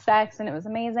have sex, and it was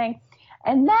amazing.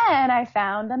 And then I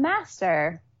found a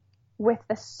master with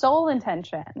the sole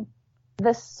intention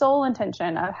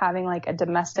of having like a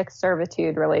domestic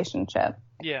servitude relationship.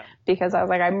 Yeah. Because I was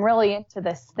like, I'm really into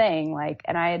this thing. Like,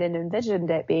 and I had envisioned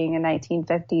it being a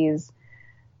 1950s,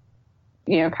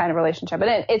 you know, kind of relationship.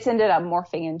 But it's ended up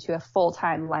morphing into a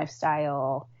full-time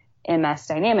lifestyle MS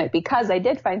dynamic, because I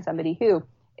did find somebody who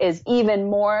is even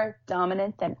more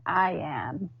dominant than I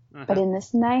am, but in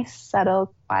this nice,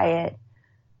 subtle, quiet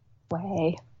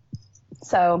way.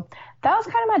 So that was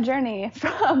kind of my journey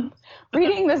from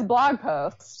reading this blog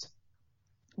post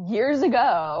years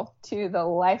ago to the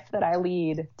life that I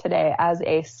lead today as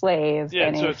a slave. Yeah,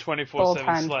 in to a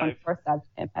 24/7 slave. 24/7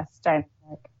 MS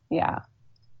dynamic. Yeah.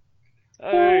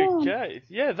 Okay.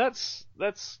 Yeah, that's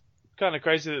kind of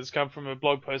crazy that it's come from a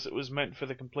blog post that was meant for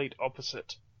the complete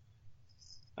opposite.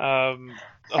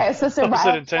 It's just a opposite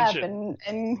riled intention. up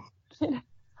and you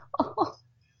know.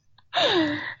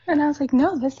 And I was like,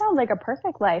 no, this sounds like a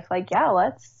perfect life. Like, yeah,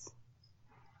 let's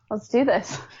do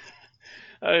this.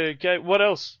 Okay, what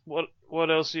else?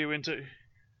 What else are you into?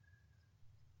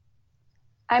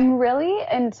 I'm really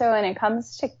into, when it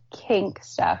comes to kink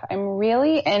stuff, I'm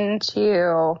really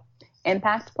into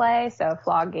impact play. So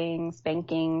flogging,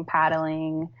 spanking,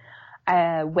 paddling,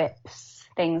 whips,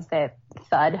 things that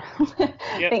thud,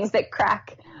 things that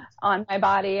crack on my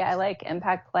body. I like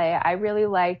impact play. I really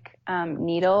like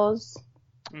needles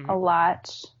a lot,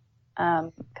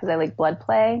 because I like blood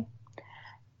play.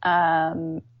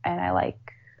 And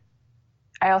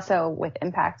I also, with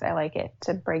impact, I like it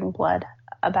to bring blood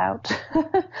about.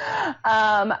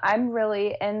 I'm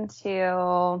really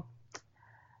into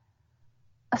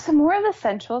some more of the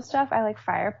sensual stuff. I like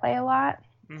fire play a lot.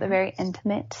 It's a very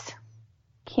intimate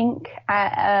kink.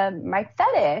 My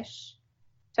fetish,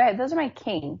 so those are my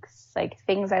kinks, like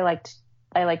things I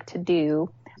like to do.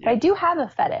 But I do have a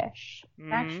fetish,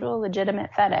 an actual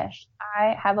legitimate fetish.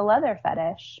 I have a leather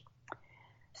fetish.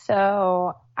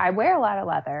 So I wear a lot of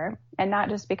leather, and not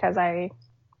just because I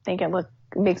think it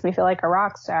makes me feel like a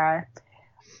rock star.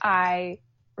 I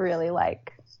really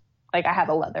like I have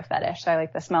a leather fetish. So I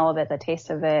like the smell of it, the taste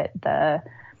of it, the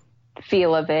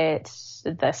feel of it,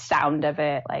 the sound of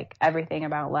it, like everything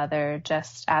about leather,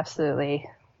 just absolutely.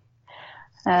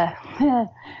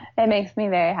 It makes me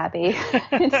very happy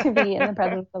to be in the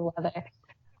presence of leather.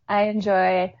 I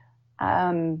enjoy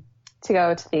to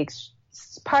go to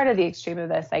part of the extreme of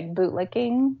this, like boot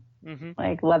licking,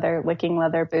 like licking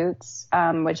leather boots,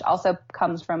 which also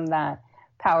comes from that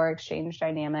power exchange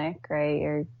dynamic, right?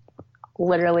 You're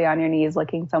literally on your knees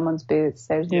licking someone's boots.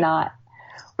 There's not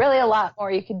really a lot more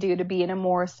you could do to be in a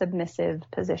more submissive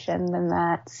position than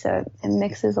that. So it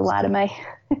mixes a lot of my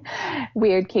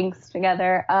weird kinks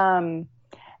together. And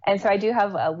so I do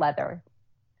have a leather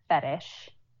fetish.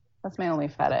 That's my only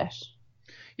fetish.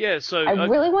 Yeah, so I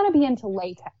really want to be into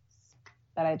latex,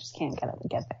 but I just can't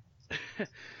get there.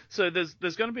 So there's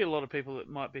going to be a lot of people that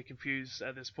might be confused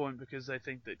at this point because they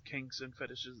think that kinks and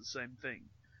fetish is the same thing.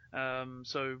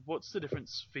 So what's the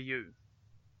difference for you?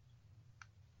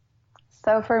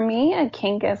 So for me, a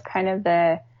kink is kind of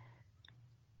the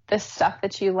stuff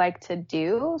that you like to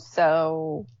do.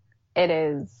 So it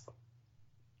is,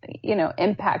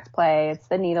 impact play. It's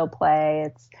the needle play.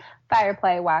 It's fire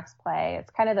play, wax play.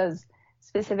 It's kind of those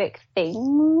specific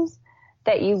things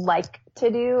that you like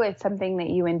to do. It's something that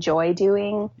you enjoy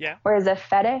doing. Yeah. Whereas a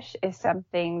fetish is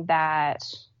something that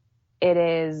it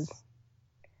is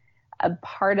a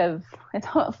part of,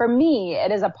 for me,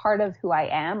 it is a part of who I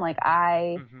am. Like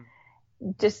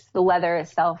just the leather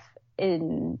itself it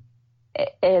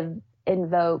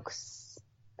invokes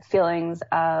feelings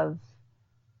of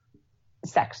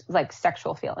sex, like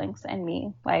sexual feelings in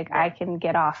me. Like I can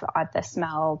get off at the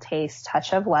smell, taste,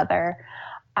 touch of leather.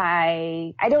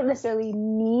 I don't necessarily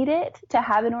need it to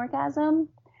have an orgasm,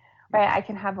 right? I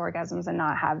can have orgasms and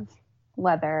not have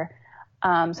leather. So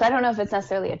I don't know if it's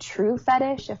necessarily a true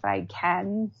fetish, if I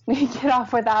can get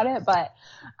off without it, but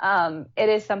it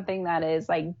is something that is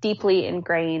like deeply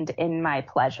ingrained in my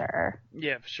pleasure.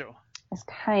 Yeah, for sure. It's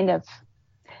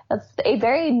that's a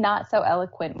very not so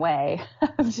eloquent way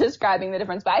of describing the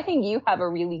difference, but I think you have a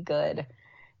really good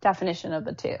definition of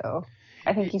the two.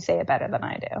 I think you say it better than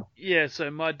I do. Yeah, so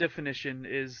my definition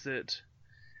is that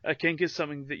a kink is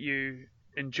something that you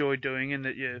enjoy doing and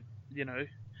that you know,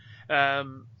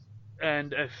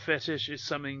 and a fetish is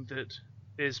something that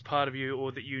is part of you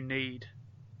or that you need,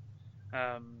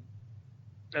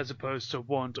 as opposed to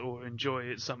want or enjoy.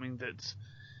 It's something that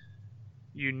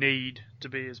you need to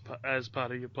be as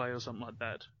part of your play or something like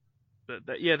that. But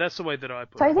that's the way that I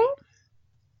put So it.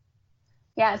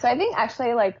 I think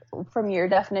actually, like, from your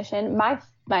definition,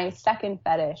 my second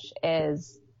fetish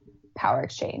is power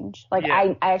exchange. Like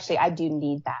I do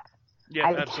need that. Yeah, I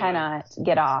absolutely. cannot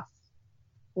get off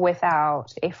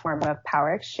without a form of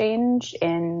power exchange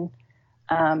in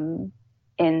the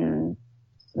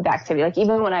activity. Like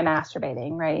even when I'm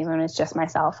masturbating, right? Even when it's just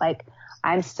myself, like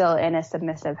I'm still in a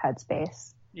submissive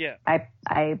headspace. Yeah.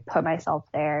 I put myself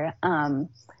there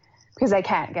because I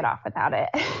can't get off without it.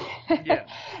 Yeah.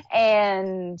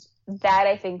 And that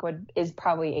I think is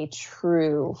probably a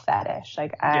true fetish.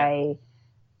 Like I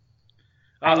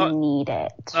need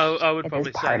it. I would it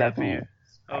probably is say part that of for me. you.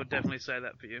 I would definitely say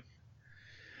that for you.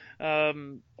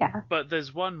 Yeah. But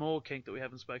there's one more kink that we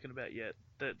haven't spoken about yet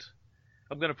that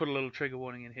I'm going to put a little trigger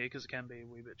warning in here because it can be a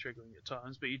wee bit triggering at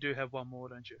times, but you do have one more,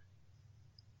 don't you?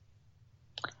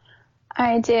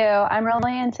 I do. I'm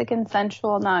really into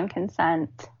consensual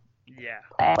non-consent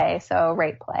play, so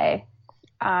rape play.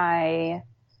 I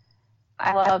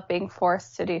love being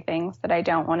forced to do things that I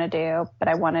don't want to do, but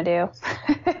I want to do.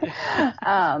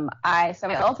 So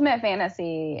my ultimate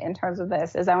fantasy in terms of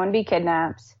this is I want to be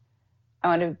kidnapped. I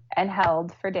want to and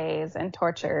held for days and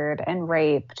tortured and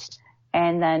raped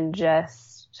and then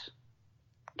just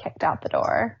kicked out the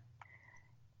door.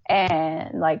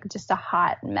 And like just a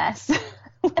hot mess.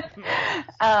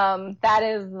 That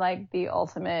is like the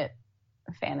ultimate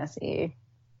fantasy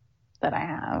that I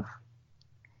have.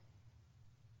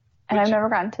 And I've never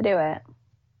gotten to do it.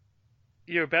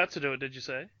 You're about to do it, did you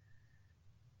say?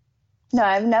 No,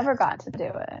 I've never gotten to do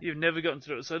it. You've never gotten to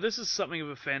do it. So this is something of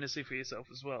a fantasy for yourself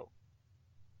as well.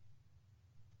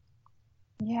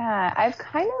 Yeah, I've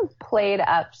kind of played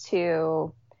up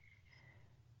to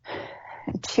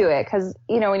it because,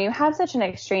 you know, when you have such an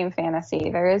extreme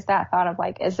fantasy, there is that thought of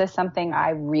like, is this something I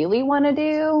really want to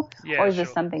do? Yeah, or is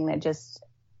this something that just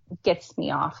gets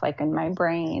me off like in my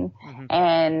brain? Mm-hmm.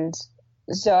 And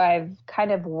so I've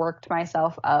kind of worked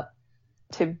myself up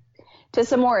to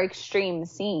some more extreme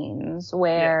scenes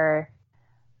where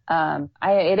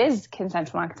it is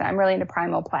consensual non-consent. I'm really into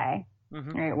primal play,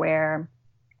 right? Where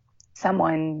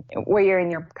you're in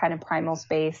your kind of primal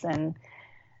space and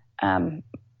I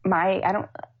don't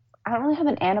really have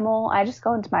an animal. I just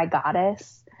go into my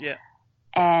goddess. Yeah.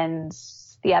 And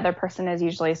the other person is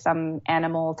usually some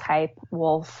animal type,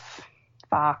 wolf,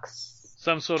 fox,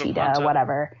 some sort cheetah, of hunter.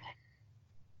 whatever.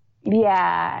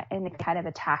 Yeah, and they kind of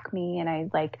attack me and I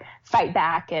like fight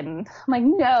back and I'm like,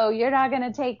 no, you're not going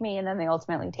to take me. And then they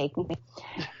ultimately take me.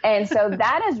 And so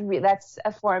that's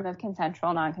a form of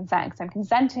consensual non-consent because I'm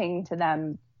consenting to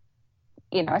them,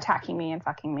 you know, attacking me and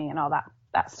fucking me and all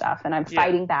that stuff. And I'm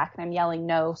fighting back and I'm yelling,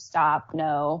 no, stop,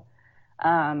 no.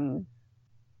 And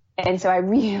so I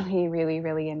really, really,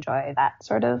 really enjoy that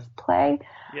sort of play.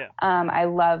 Yeah. I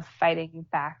love fighting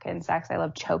back in sex. I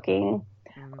love choking.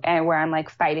 And where I'm like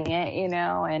fighting it, you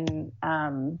know, and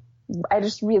I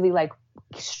just really like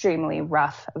extremely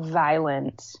rough,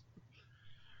 violent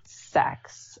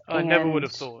sex. I never would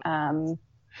have thought.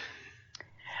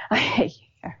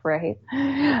 Right.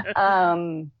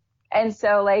 And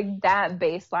so like that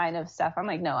baseline of stuff, I'm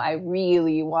like, no, I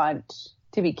really want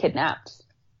to be kidnapped,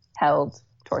 held,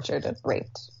 tortured, and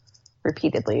raped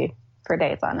repeatedly for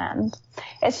days on end.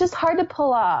 It's just hard to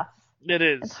pull off. It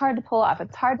is. It's hard to pull off.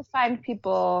 It's hard to find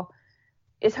people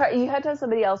it's hard. You have to have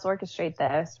somebody else orchestrate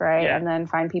this, right? Yeah. And then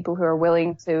find people who are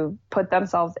willing to put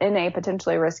themselves in a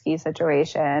potentially risky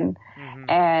situation. Mm-hmm.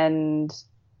 And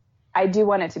I do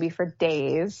want it to be for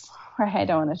days, right? I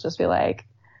don't want it to just be like,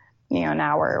 an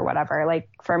hour or whatever. Like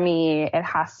for me, it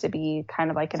has to be kind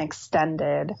of like an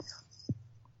extended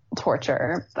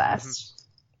torture fest,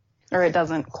 or it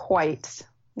doesn't quite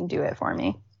do it for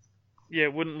me. Yeah,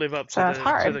 it wouldn't live up So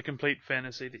to the complete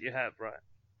fantasy that you have, right?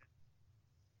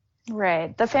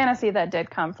 Right. The fantasy that did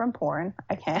come from porn.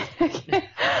 I can't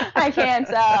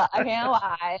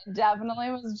lie. It definitely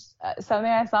was something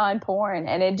I saw in porn,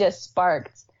 and it just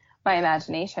sparked my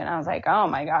imagination. I was like, oh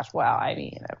my gosh, well, I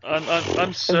mean,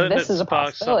 I'm certain it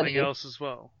sparks something else as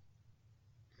well.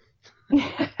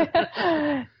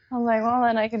 I was like, well,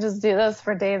 then I could just do this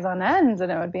for days on end,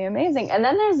 and it would be amazing. And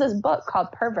then there's this book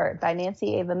called Pervert by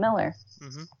Nancy Ava Miller,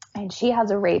 and she has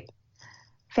a rape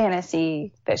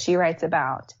fantasy that she writes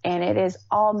about, and it is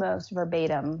almost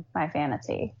verbatim my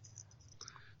fantasy.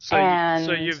 So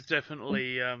you've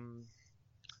definitely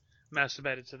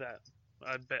masturbated to that,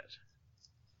 I bet.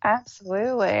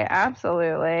 Absolutely.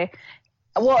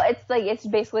 Well, it's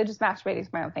basically just masturbating to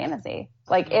my own fantasy.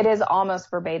 Like, it is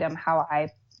almost verbatim how I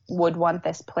would want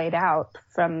this played out.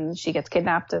 From she gets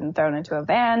kidnapped and thrown into a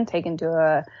van, taken to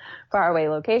a faraway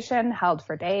location, held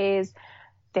for days.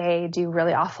 They do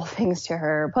really awful things to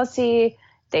her pussy.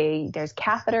 There's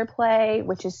catheter play,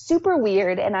 which is super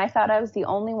weird. And I thought I was the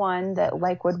only one that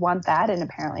would want that. And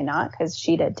apparently not, because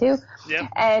she did too. Yep.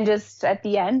 And just at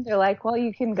the end, they're like, well,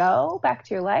 you can go back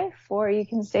to your life or you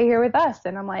can stay here with us.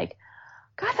 And I'm like,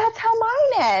 God, that's how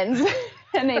mine ends.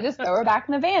 And they just throw her back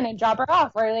in the van and drop her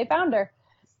off where they found her.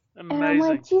 Amazing. And I'm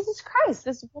like, Jesus Christ,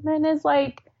 this woman is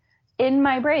in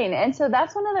my brain. And so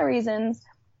that's one of the reasons.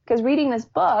 Because reading this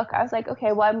book, I was like,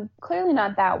 okay, well, I'm clearly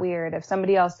not that weird if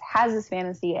somebody else has this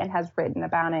fantasy and has written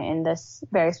about it in this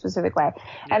very specific way.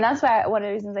 Yeah. And that's why one of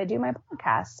the reasons I do my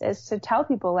podcast is to tell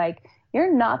people,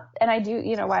 you're not, and I do,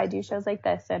 why I do shows like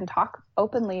this and talk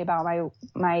openly about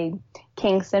my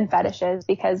kinks and fetishes,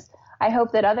 because I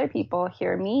hope that other people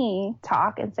hear me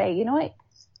talk and say, you know what?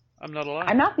 I'm not alone.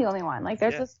 I'm not the only one.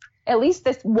 There's at least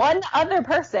this one other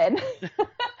person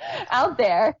out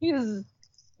there who's,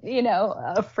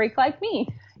 a freak like me.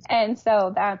 And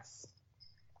so that's,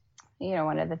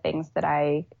 one of the things that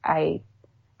I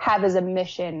have as a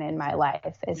mission in my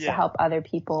life is to help other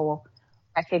people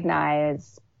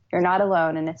recognize you're not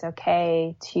alone, and it's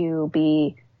okay to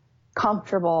be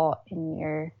comfortable in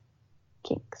your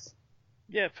kinks.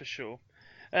 Yeah, for sure.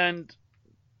 And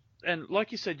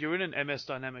like you said, you're in an MS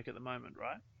dynamic at the moment,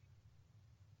 right?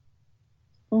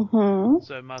 Mm-hmm.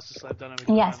 So master slave dynamic.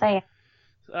 Yes, I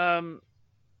am.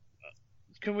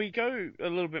 Can we go a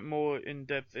little bit more in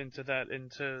depth into that,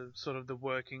 into sort of the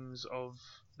workings of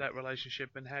that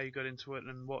relationship and how you got into it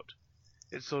and what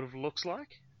it sort of looks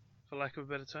like, for lack of a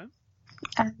better term?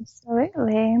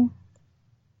 Absolutely.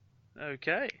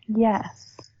 Okay.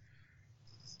 Yes.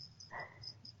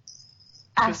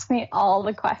 Ask me all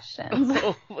the questions.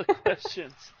 All the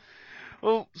questions.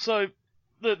 Well, so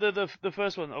the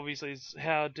first one obviously is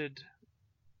how did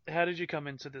you come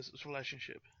into this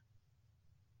relationship?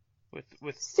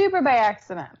 With super by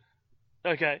accident.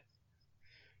 Okay.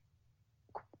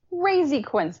 Crazy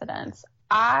coincidence.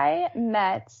 I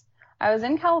was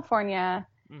in California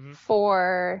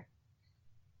for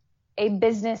a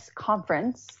business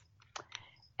conference,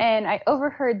 and I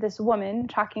overheard this woman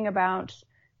talking about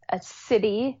a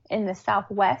city in the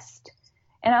Southwest,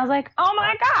 and I was like, oh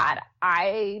my God,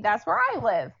 that's where I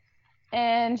live.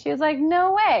 And she was like,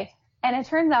 no way. And it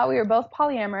turns out we were both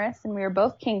polyamorous, and we were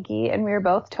both kinky, and we were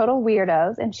both total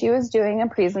weirdos. And she was doing a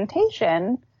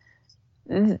presentation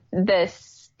the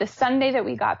Sunday that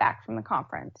we got back from the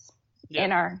conference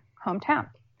in our hometown,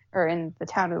 or in the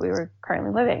town that we were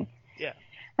currently living. Yeah.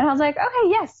 And I was like, okay,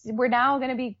 yes, we're now going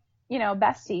to be,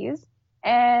 besties,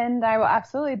 and I will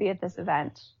absolutely be at this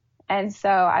event. And so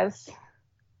I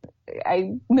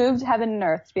moved heaven and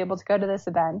earth to be able to go to this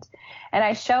event, and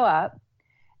I show up.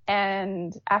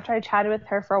 And after I chatted with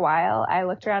her for a while, I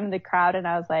looked around in the crowd and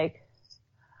I was like,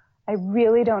 I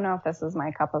really don't know if this is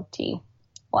my cup of tea.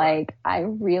 I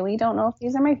really don't know if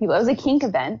these are my people. It was a kink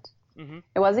event. Mm-hmm.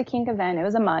 It was a kink event. It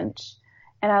was a munch.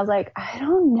 And I was like, I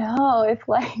don't know if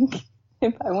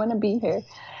I want to be here.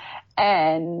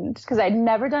 And because I'd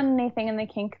never done anything in the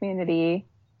kink community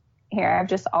here. I've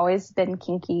just always been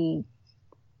kinky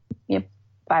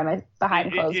behind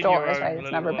closed doors, right?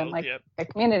 It's never been a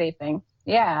community thing.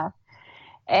 Yeah.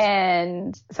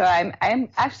 And so I'm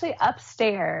actually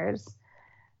upstairs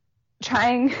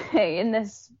trying in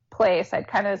this place. I'd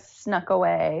kind of snuck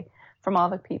away from all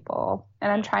the people,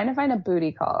 and I'm trying to find a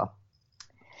booty call.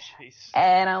 Jeez.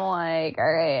 And I'm like,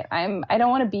 all right, I don't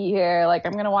want to be here. Like,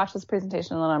 I'm going to watch this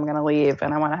presentation and then I'm going to leave.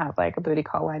 And I want to have like a booty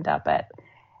call lined up, but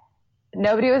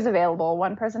nobody was available.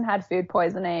 One person had food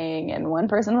poisoning and one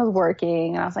person was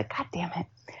working. And I was like, God damn it.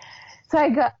 So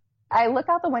I look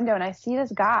out the window and I see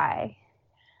this guy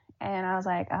and I was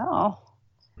like, oh,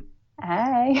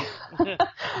 hey,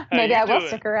 maybe I will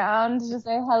stick around to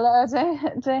say hello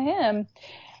to him.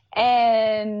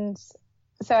 And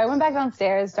so I went back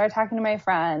downstairs, started talking to my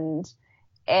friend,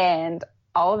 and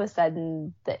all of a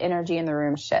sudden the energy in the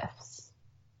room shifts.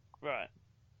 Right.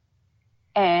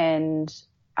 And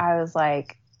I was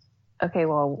like, okay,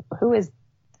 well,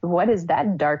 what is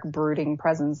that dark brooding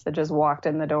presence that just walked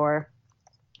in the door?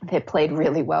 It played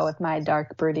really well with my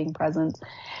dark brooding presence.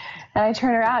 And I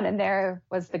turned around and there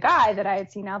was the guy that I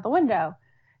had seen out the window.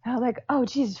 And I was like, oh,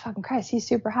 Jesus fucking Christ, he's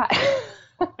super hot.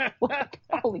 Like,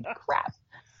 holy crap.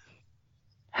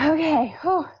 Okay,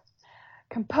 whew.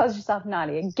 Compose yourself,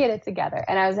 Nadia. Get it together.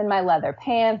 And I was in my leather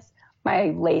pants,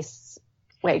 my lace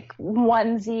like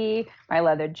onesie, my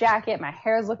leather jacket, my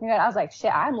hair's looking good. I was like,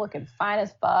 shit, I'm looking fine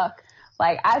as fuck.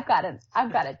 Like, I've got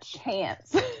a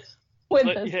chance with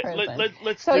this person.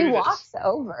 Let's so do he this. walks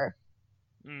over.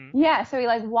 Yeah, so he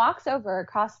like walks over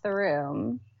across the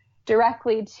room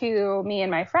directly to me and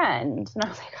my friend. And I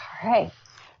was like, all right,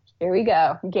 here we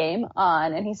go. Game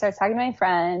on. And he starts talking to my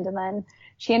friend, and then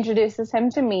she introduces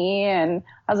him to me, and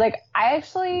I was like, I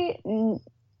actually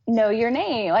know your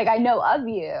name. Like, I know of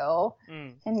you.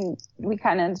 And we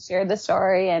kind of shared the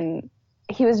story, and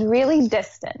he was really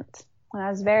distant. And I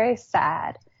was very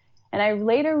sad. And I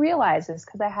later realized this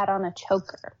because I had on a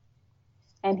choker.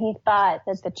 And he thought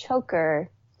that the choker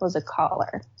was a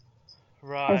collar.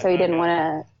 Right. And so he didn't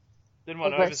want to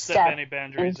overstep any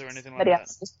boundaries or anything like that.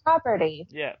 Else's property.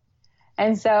 Yeah.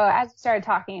 And so as we started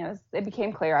talking, it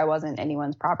became clear I wasn't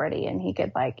anyone's property and he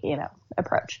could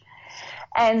approach.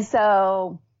 And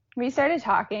so we started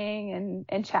talking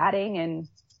and chatting, and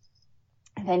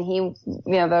then he,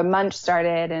 the munch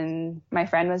started and my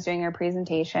friend was doing her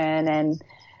presentation, and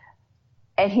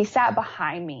he sat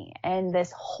behind me. And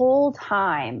this whole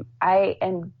time I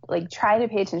am like trying to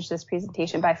pay attention to this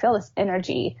presentation, but I feel this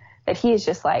energy that he is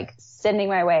just like sending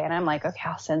my way. And I'm like, okay,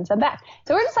 I'll send some back.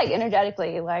 So we're just like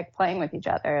energetically like playing with each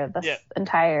other this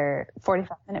entire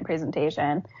 45-minute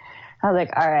presentation. I was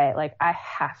like, all right, like I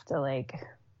have to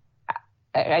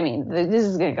this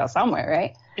is going to go somewhere,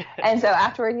 right? And so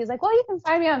afterward, he's like, well, you can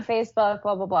find me on Facebook,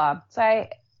 blah, blah, blah. So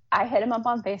I hit him up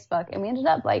on Facebook, and we ended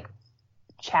up like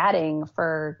chatting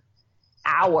for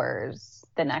hours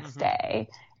the next day,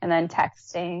 and then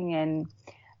texting.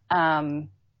 And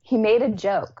he made a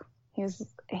joke. He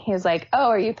was like, oh,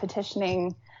 are you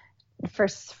petitioning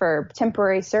for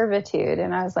temporary servitude?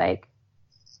 And I was like,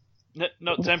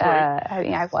 not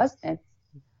temporary. I wasn't.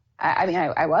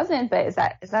 I wasn't, but is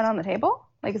that on the table?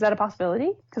 Like, is that a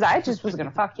possibility? Because I just was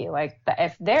gonna fuck you. Like,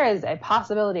 if there is a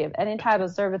possibility of any type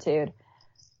of servitude,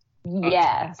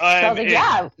 yes. So I was like,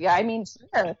 yeah. I mean,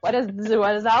 sure. What does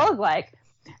that look like?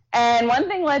 And one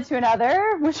thing led to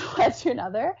another, which led to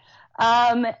another.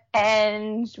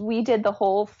 And we did the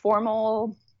whole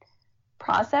formal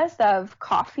process of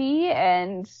coffee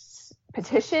and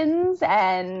petitions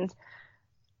and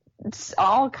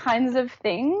all kinds of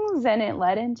things, and it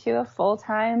led into a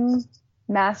full-time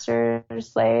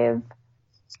master-slave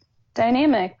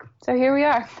dynamic. So here we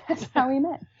are. That's how we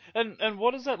met. And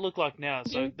what does that look like now?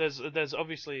 So there's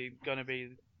obviously going to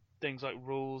be things like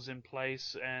rules in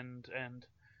place and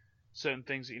certain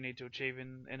things that you need to achieve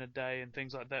in a day and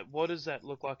things like that. What does that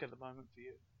look like at the moment for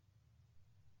you?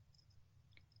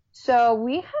 So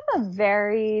we have a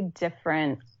very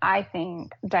different, I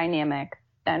think, dynamic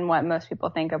than what most people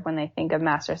think of when they think of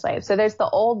master slave. So there's the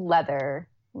old leather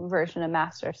version of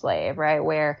master slave, right?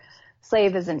 Where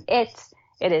slave isn't it.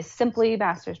 It is simply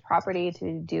master's property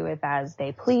to do with as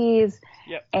they please.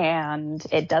 Yep. And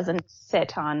it doesn't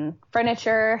sit on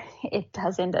furniture. It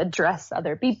doesn't address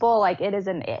other people. Like, it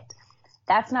isn't it.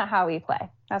 That's not how we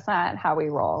play. That's not how we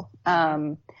roll.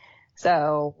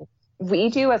 So we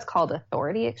do what's called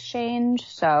authority exchange.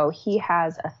 So he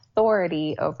has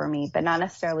authority over me, but not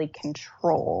necessarily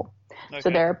control. Okay. So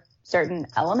there are certain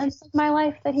elements of my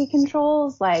life that he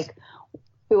controls, like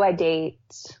who I date,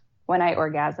 when I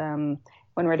orgasm,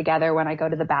 when we're together, when I go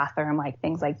to the bathroom, like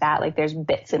things like that. Like, there's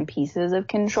bits and pieces of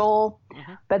control.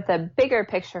 But the bigger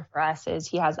picture for us is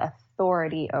he has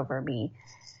authority over me.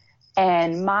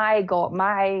 And my goal,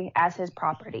 as his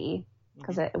property,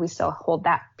 because we still hold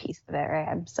that piece of it, right?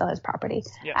 I'm still his property.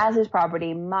 Yep. As his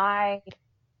property, my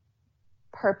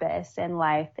purpose in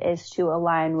life is to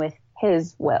align with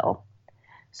his will.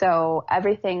 So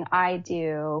everything I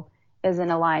do is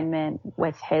in alignment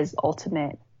with his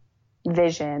ultimate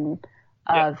vision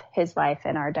of his life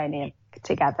and our dynamic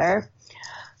together.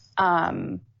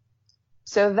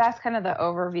 So that's kind of the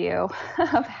overview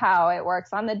of how it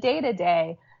works. On the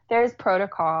day-to-day, there's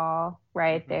protocol,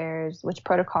 right? Which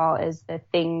protocol is the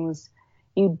things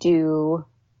you do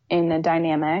in the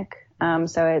dynamic.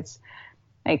 So it's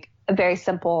like a very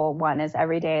simple one is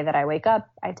every day that I wake up,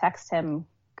 I text him,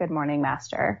 "Good morning,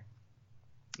 master,"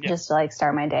 just to like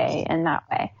start my day in that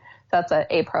way. So that's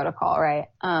a protocol, right?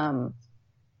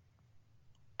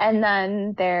 And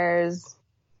then there's,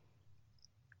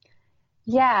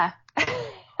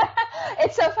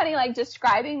 it's so funny, like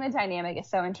describing the dynamic is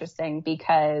so interesting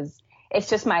because it's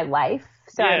just my life.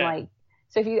 So I'm like,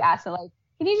 so if you ask me like,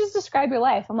 can you just describe your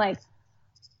life? I'm like,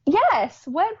 yes,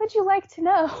 what would you like to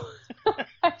know?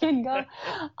 I can go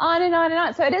on and on and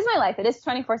on. So it is my life. It is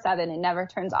 24/7. It never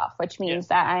turns off, which means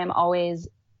that I am always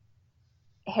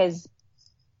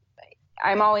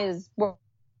I'm always in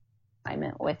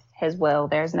alignment with his will.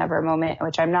 There's never a moment in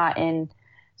which I'm not in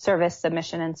service,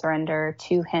 submission, and surrender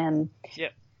to him.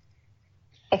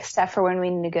 Except for when we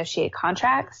negotiate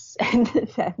contracts. And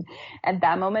then at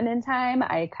that moment in time,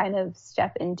 I kind of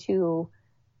step into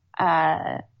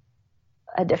a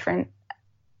different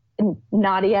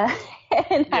Nadia.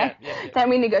 And then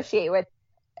we negotiate with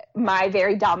my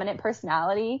very dominant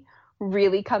personality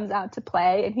really comes out to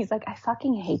play. And he's like, "I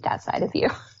fucking hate that side of you."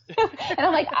 And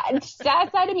I'm like,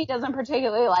 that side of me doesn't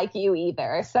particularly like you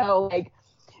either. So like,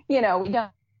 we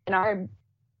don't, in our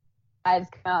lives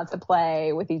come out to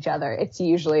play with each other. It's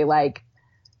usually like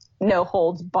no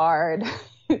holds barred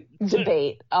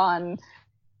debate on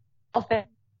all things.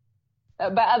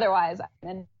 But otherwise, I'm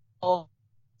in full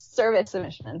service,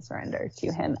 submission, and surrender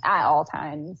to him at all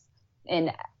times,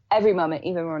 in every moment,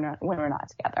 even when we're not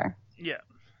together. Yeah.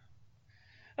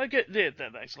 I get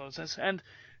that makes a lot of sense. And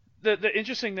the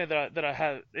interesting thing that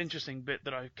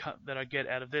I get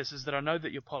out of this is that I know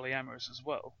that you're polyamorous as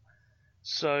well.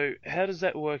 So how does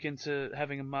that work into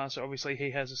having a master? Obviously,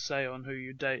 he has a say on who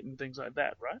you date and things like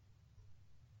that, right?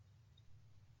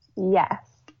 Yes.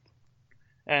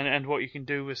 And what you can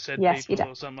do with said people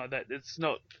or something like that. It's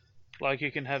not like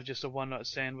you can have just a one-night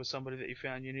stand with somebody that you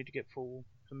found. You need to get full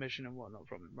permission and whatnot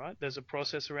from him, right? There's a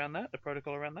process around that, a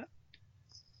protocol around that?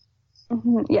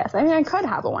 Yes. I mean, I could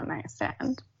have a one-night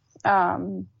stand.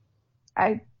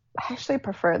 I actually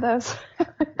prefer those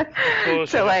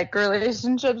to like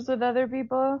relationships with other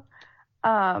people.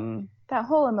 That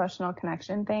whole emotional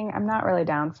connection thing, I'm not really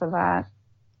down for that.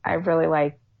 I really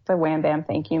like the wham bam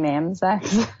thank you ma'am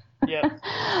sex.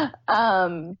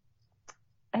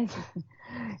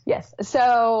 Yes.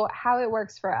 So how it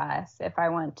works for us, if I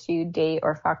want to date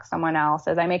or fuck someone else,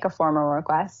 is I make a formal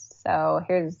request. So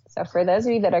for those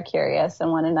of you that are curious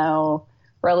and want to know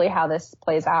really how this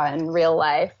plays out in real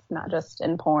life, not just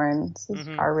in porn. This is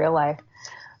our real life.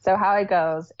 So how it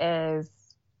goes is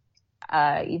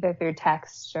either through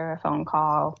text or a phone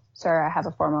call. "Sir, I have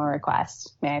a formal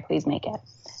request. May I please make it?"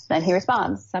 Then he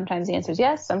responds. Sometimes the answer is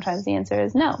yes. Sometimes the answer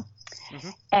is no.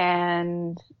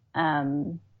 And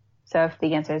so if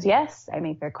the answer is yes, I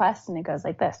make the request, and it goes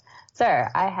like this. "Sir,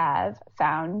 I have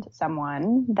found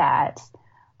someone that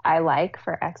I like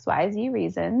for XYZ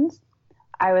reasons.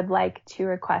 I would like to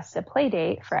request a play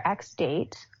date for X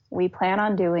date. We plan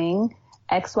on doing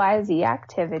XYZ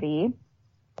activity.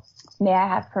 May I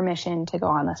have permission to go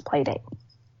on this play date?"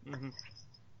 And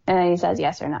then he says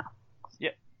yes or no.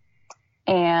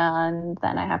 And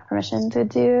then I have permission to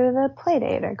do the play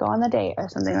date or go on the date or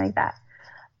something like that.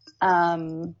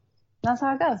 That's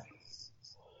how it goes.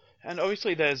 And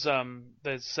obviously there's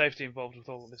safety involved with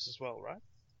all of this as well, right?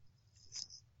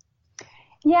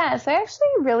 Yes, I actually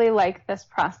really like this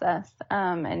process,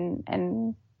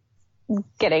 and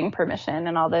getting permission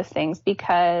and all those things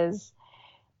because,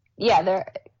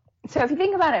 so if you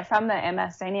think about it from the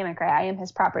MS dynamic, right, I am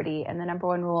his property, and the number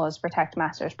one rule is protect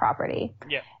master's property.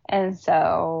 And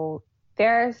so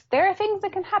there are things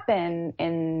that can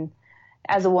happen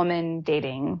as a woman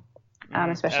dating,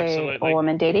 especially a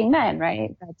woman dating men,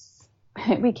 right?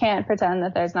 We can't pretend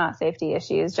that there's not safety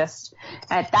issues just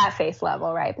at that face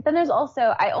level, right? But then there's also,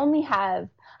 I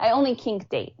only kink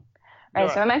date, right?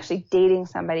 So I'm actually dating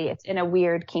somebody. It's in a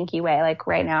weird kinky way. Like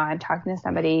right now I'm talking to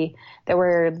somebody that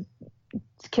we're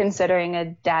considering a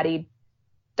daddy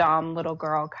dom little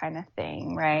girl kind of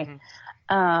thing, right?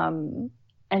 And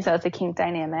so it's a kink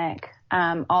dynamic.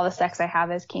 All the sex I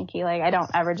have is kinky. Like I don't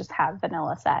ever just have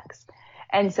vanilla sex.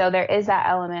 And so there is that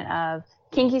element of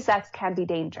kinky sex can be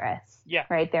dangerous.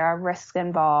 Right. There are risks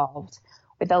involved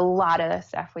with a lot of the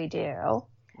stuff we do.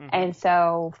 And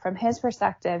so from his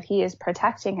perspective, he is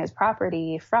protecting his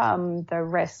property from the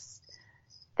risks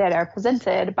that are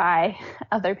presented by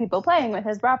other people playing with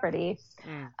his property.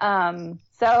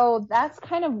 So that's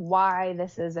kind of why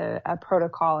this is a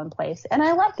protocol in place. And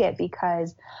I like it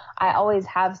because I always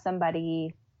have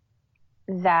somebody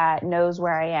that knows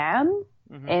where I am.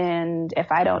 And if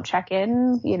I don't check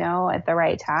in, you know, at the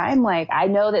right time, like I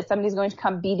know that somebody's going to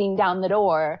come beating down the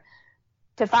door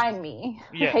to find me.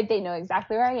 Yeah. Right? They know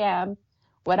exactly where I am,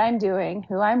 what I'm doing,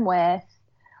 who I'm with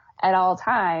at all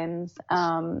times.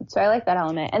 So I like that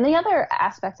element. And the other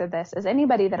aspect of this is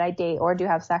anybody that I date or do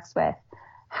have sex with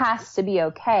has to be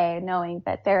okay knowing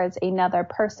that there is another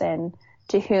person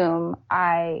to whom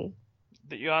that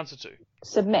you answer to.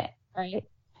 Submit, right?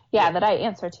 Yeah, that I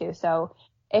answer to. So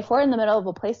if we're in the middle of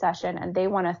a play session and they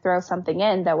want to throw something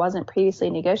in that wasn't previously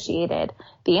negotiated,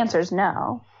 the answer is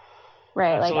no,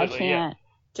 right? Absolutely, like I can't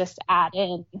just add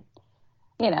in,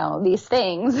 you know, these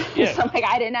things. Yeah. So like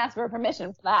I didn't ask for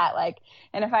permission for that. Like,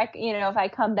 and if I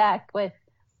come back with,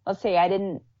 let's say I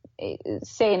didn't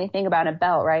say anything about a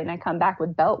belt, right? And I come back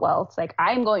with belt welts, like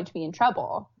I'm going to be in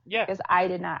trouble. Yeah. Because I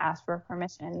did not ask for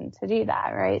permission to do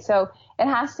that, right? So it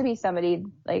has to be somebody,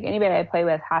 like anybody I play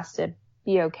with has to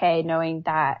be okay knowing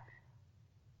that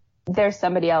there's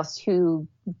somebody else who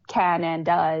can and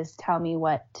does tell me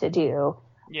what to do.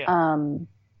 Yeah.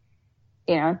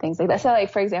 You know, things like that. So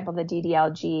like, for example, the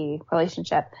DDLG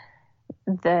relationship,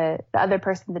 the other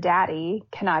person, the daddy,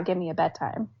 cannot give me a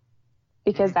bedtime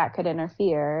because that could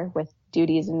interfere with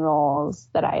duties and roles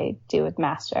that I do with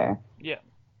master. Yeah.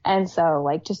 And so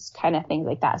like just kind of things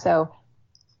like that. So,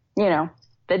 you know,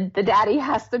 the daddy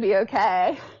has to be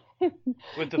okay.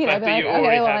 With the fact that you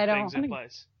already have things in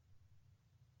place.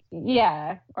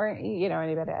 Yeah. Or, you know,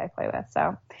 anybody I play with.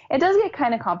 So it does get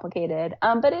kind of complicated.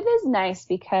 But it is nice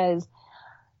because,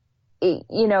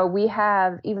 you know, we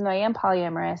have, even though I am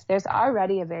polyamorous, there's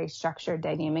already a very structured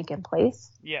dynamic in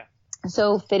place. Yeah.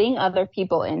 So fitting other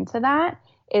people into that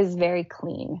is very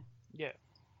clean. Yeah.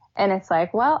 And it's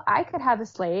like, well, I could have a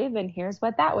slave and here's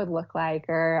what that would look like.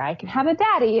 Or I can have a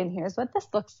daddy and here's what this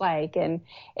looks like. And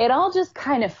it all just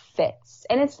kind of fits.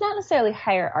 And it's not necessarily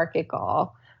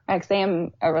hierarchical, right? Because I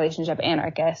am a relationship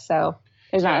anarchist. So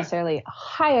there's not necessarily a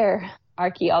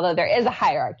hierarchy, although there is a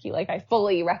hierarchy. Like I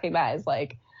fully recognize,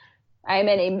 like I'm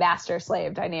in a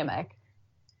master-slave dynamic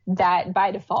that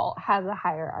by default has a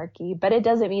hierarchy. But it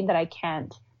doesn't mean that I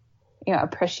can't, you know,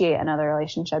 appreciate another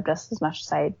relationship just as much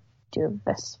as I do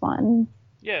this one,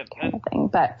 kind of thing.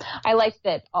 But I like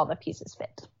that all the pieces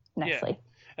fit nicely.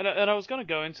 Yeah. And I was going to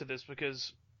go into this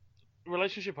because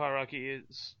relationship hierarchy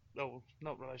is,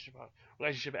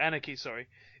 relationship anarchy,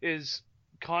 is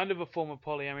kind of a form of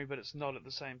polyamory, but it's not at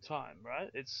the same time,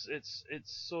 right? It's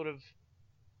sort of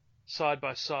side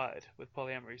by side with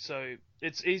polyamory. So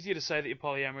it's easier to say that you're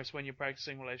polyamorous when you're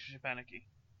practicing relationship anarchy,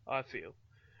 I feel.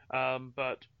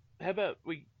 But how about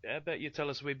you tell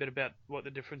us a wee bit about what the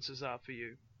differences are for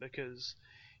you? Because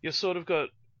you've sort of got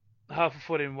half a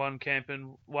foot in one camp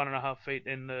and 1.5 feet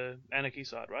in the anarchy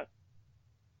side, right?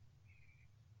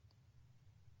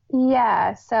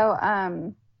 Yeah. So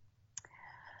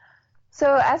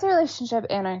as a relationship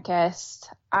anarchist,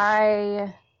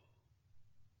 I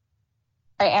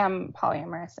am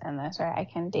polyamorous in this, right? I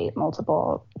can date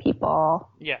multiple people.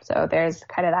 Yeah. So there's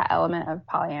kind of that element of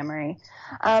polyamory.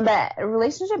 But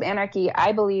relationship anarchy,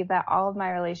 I believe that all of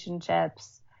my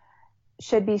relationships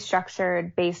should be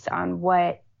structured based on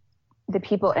what the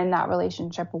people in that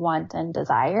relationship want and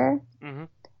desire. Mm-hmm.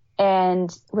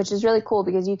 And which is really cool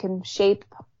because you can shape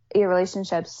your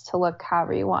relationships to look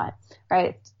however you want,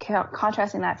 right?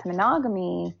 Contrasting that to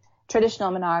monogamy, traditional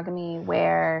monogamy,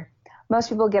 where most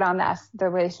people get on the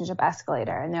relationship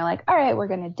escalator and they're like, all right, we're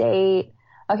going to date.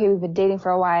 Okay, we've been dating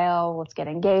for a while. Let's get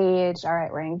engaged. All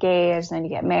right, we're engaged. And then you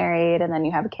get married and then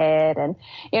you have a kid. And,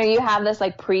 you know, you have this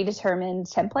like predetermined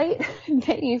template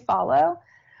that you follow.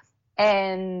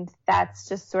 And that's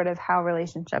just sort of how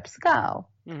relationships go.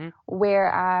 Mm-hmm.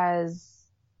 Whereas,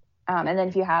 and then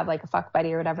if you have like a fuck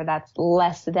buddy or whatever, that's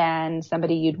less than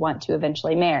somebody you'd want to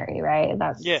eventually marry, right?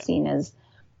 That's seen as,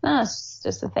 it's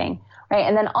just a thing. Right.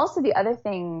 And then also the other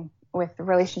thing with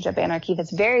relationship anarchy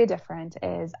that's very different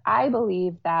is I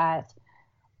believe that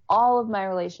all of my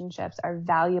relationships are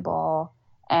valuable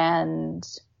and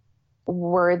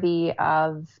worthy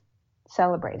of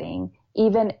celebrating,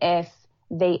 even if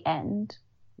they end.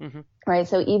 Mm-hmm. Right.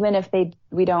 So even if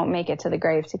we don't make it to the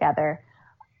grave together,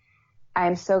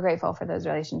 I'm so grateful for those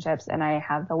relationships and I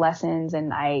have the lessons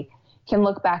and I can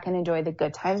look back and enjoy the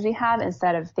good times we had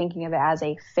instead of thinking of it as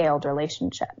a failed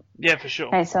relationship. Yeah, for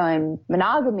sure. And so in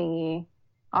monogamy,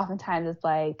 oftentimes it's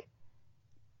like,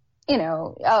 you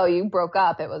know, oh, you broke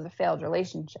up, it was a failed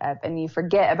relationship, and you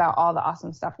forget about all the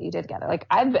awesome stuff that you did together. Like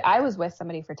I was with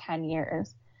somebody for 10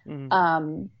 years.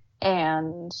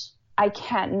 And I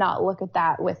can't not look at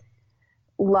that with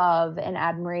love and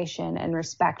admiration and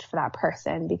respect for that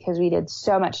person, because we did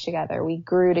so much together. We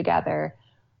grew together.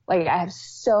 Like, I have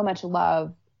so much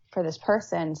love for this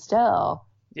person still.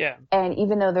 Yeah. And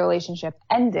even though the relationship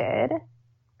ended,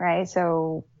 right,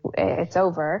 so it's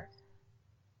over,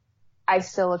 I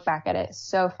still look back at it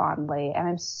so fondly, and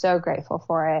I'm so grateful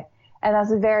for it. And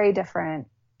that's very different,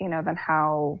 you know, than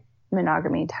how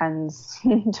monogamy tends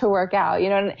to work out, you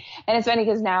know. And it's funny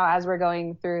because now, as we're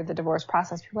going through the divorce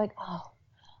process, people are like, oh,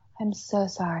 I'm so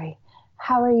sorry.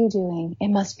 How are you doing? It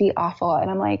must be awful.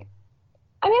 And I'm like,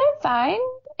 I mean, I'm fine.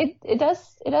 It does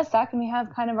suck, and we have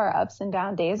kind of our ups and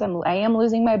down days. I am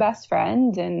losing my best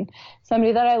friend and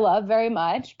somebody that I love very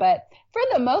much, but for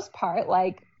the most part,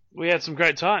 like, we had some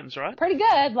great times, right? Pretty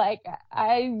good. Like,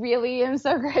 I really am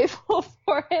so grateful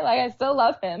for it. Like, I still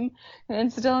love him, and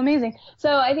it's still amazing.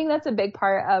 So I think that's a big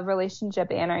part of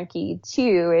relationship anarchy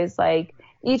too, is like,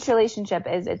 each relationship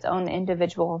is its own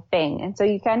individual thing. And so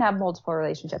you can have multiple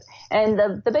relationships. And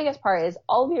the biggest part is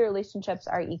all of your relationships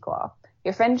are equal.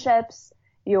 Your friendships,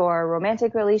 your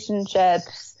romantic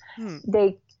relationships,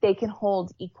 they can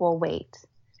hold equal weight.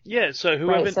 Yeah, so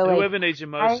whoever right? So whoever needs you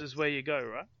most is where you go,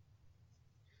 right?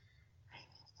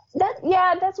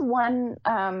 That's one.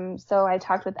 So I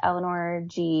talked with Eleanor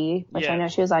G, which I know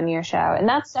she was on your show, and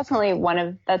that's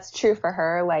definitely that's true for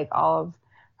her. Like, all of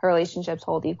her relationships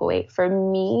hold equal weight. For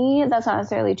me, that's not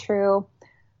necessarily true,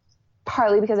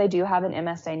 partly because I do have an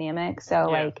MS dynamic. So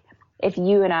like, if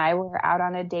you and I were out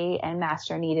on a date and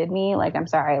Master needed me, like, I'm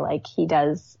sorry, like, he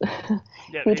does,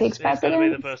 he takes precedence.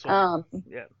 Be the first one.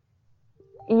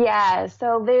 Yeah.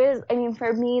 So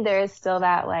for me, there is still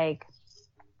that, like,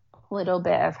 little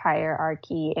bit of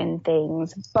hierarchy in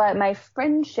things, but my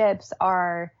friendships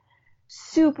are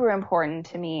super important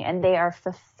to me, and they are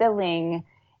fulfilling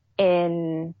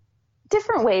in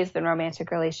different ways than romantic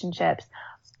relationships,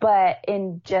 but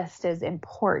in just as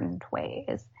important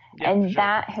ways. And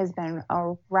that has been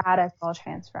a radical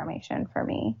transformation for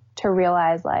me, to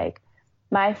realize, like,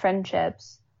 my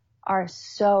friendships are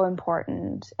so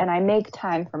important, and I make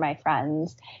time for my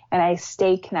friends, and I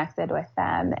stay connected with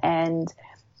them, and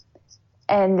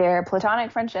they're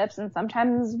platonic friendships, and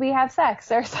sometimes we have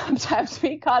sex, or sometimes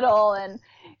we cuddle, and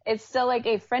it's still like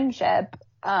a friendship.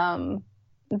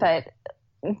 But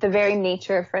the very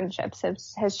nature of friendships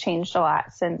has changed a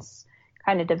lot since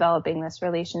kind of developing this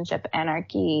relationship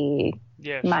anarchy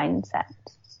mindset.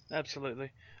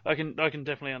 Absolutely. I can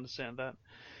definitely understand that.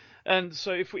 And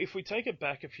so if we take it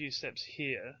back a few steps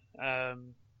here,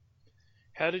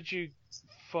 how did you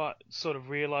sort of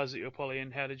realize that you're poly,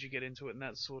 and how did you get into it and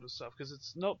that sort of stuff? Because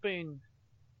it's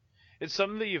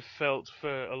something that you've felt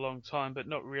for a long time, but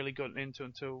not really gotten into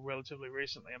until relatively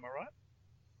recently. Am I right?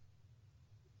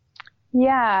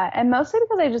 Yeah, and mostly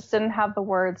because I just didn't have the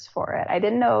words for it. I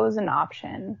didn't know it was an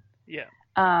option. Yeah.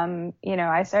 You know,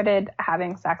 I started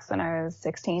having sex when I was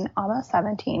 16, almost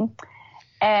 17.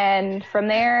 And from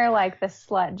there, like, the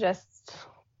slut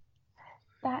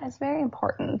that is very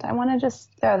important. I want to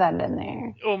just throw that in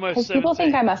there. Almost 17. People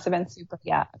think I must have been super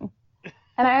young.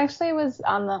 And I actually was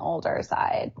on the older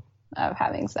side of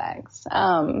having sex.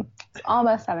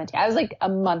 Almost 17. I was like a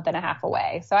month and a half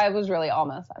away. So I was really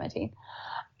almost 17.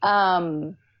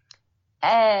 And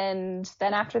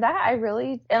then after that,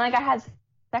 I had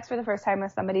sex for the first time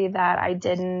with somebody that I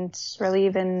didn't really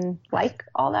even like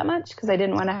all that much, because I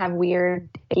didn't want to have weird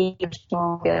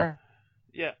emotional feelings.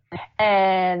 Yeah.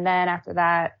 And then after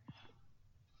that,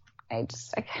 I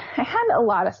had a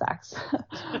lot of sex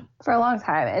for a long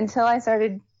time, until I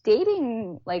started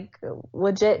dating, like,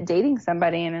 legit dating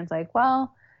somebody. And it's like,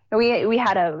 well, we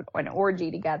had an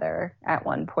orgy together at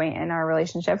one point in our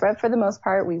relationship, but for the most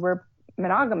part, we were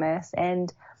monogamous,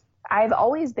 and I've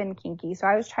always been kinky. So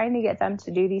I was trying to get them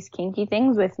to do these kinky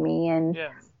things with me, and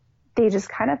they just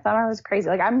kind of thought I was crazy.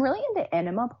 Like, I'm really into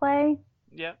enema play.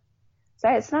 Yeah. So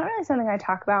it's not really something I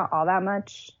talk about all that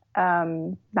much.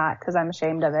 Not because I'm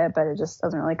ashamed of it, but it just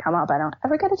doesn't really come up. I don't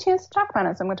ever get a chance to talk about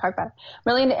it, so I'm going to talk about it.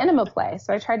 I'm really into enema play.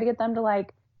 So I tried to get them to,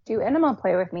 like, do enema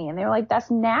play with me, and they were like, that's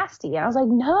nasty. And I was like,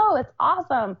 no, it's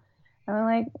awesome. And they're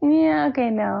like, yeah, okay,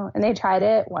 no. And they tried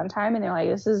it one time, and they're like,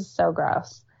 this is so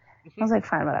gross. I was like,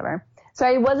 fine, whatever. So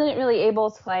I wasn't really able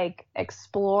to, like,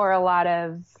 explore a lot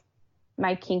of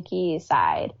my kinky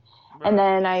side. And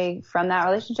then from that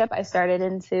relationship, I started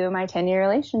into my 10-year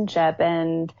relationship,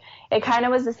 and it kind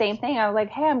of was the same thing. I was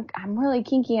like, hey, I'm really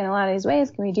kinky in a lot of these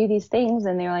ways. Can we do these things?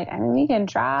 And they were like, I mean, we can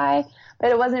try, but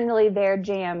it wasn't really their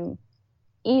jam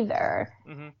either.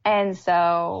 Mm-hmm. And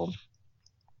so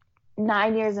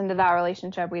 9 years into that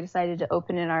relationship, we decided to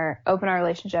open our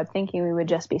relationship thinking we would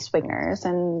just be swingers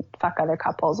and fuck other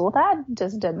couples. Well, that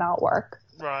just did not work.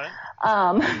 Right.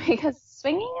 Because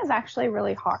swinging is actually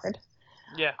really hard.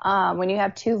 Yeah. When you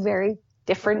have two very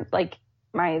different, like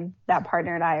that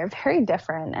partner and I are very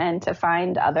different, and to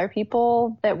find other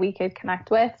people that we could connect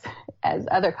with as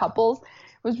other couples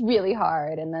was really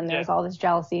hard. And then there's all this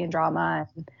jealousy and drama,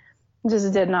 and it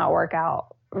just did not work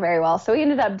out very well. So we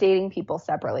ended up dating people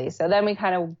separately. So then we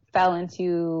kind of fell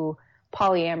into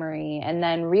polyamory, and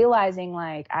then realizing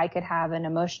like I could have an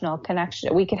emotional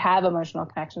connection. We could have emotional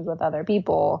connections with other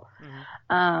people.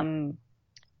 Mm-hmm.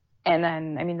 And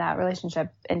then, I mean, that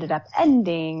relationship ended up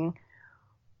ending,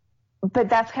 but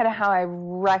that's kind of how I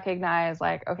recognize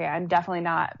like, okay, I'm definitely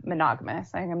not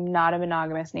monogamous. Like, I'm not a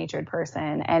monogamous natured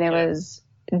person. And it was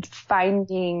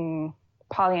finding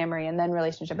polyamory and then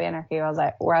relationship anarchy where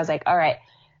I was like, all right,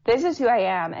 this is who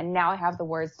I am. And now I have the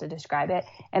words to describe it.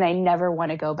 And I never want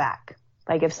to go back.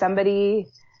 Like if somebody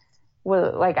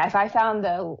was like, if I found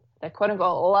the quote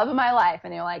unquote love of my life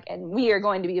and they're like, and we are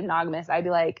going to be monogamous, I'd be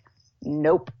like,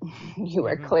 nope, you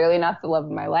are clearly not the love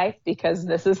of my life, because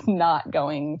this is not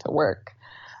going to work,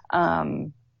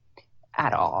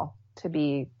 at all to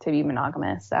be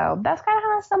monogamous. So that's kind of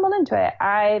how I stumbled into it.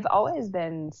 I've always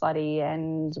been slutty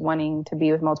and wanting to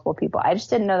be with multiple people. I just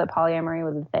didn't know that polyamory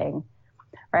was a thing,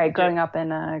 right? Growing up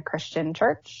in a Christian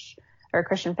church or a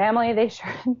Christian family,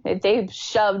 they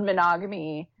shoved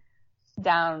monogamy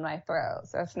down my throat.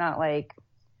 So it's not like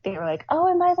they were like, oh,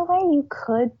 and by the way, you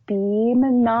could be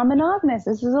non-monogamous.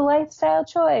 This is a lifestyle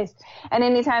choice. And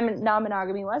anytime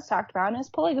non-monogamy was talked about, it was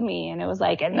polygamy. And it was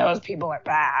like, and those people are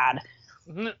bad.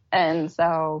 Mm-hmm. And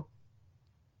so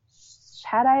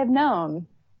had I have known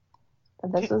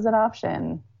that this was an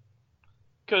option,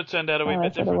 could have turned out a wee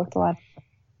bit different. Looked a lot.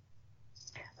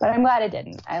 But I'm glad it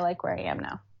didn't. I like where I am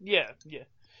now. Yeah.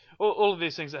 All of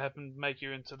these things that happen make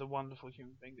you into the wonderful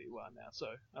human being that you are now. So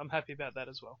I'm happy about that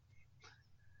as well.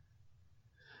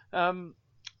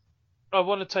 I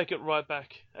want to take it right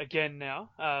back again now,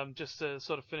 just to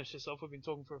sort of finish this off. We've been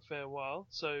talking for a fair while.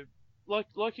 So,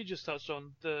 like you just touched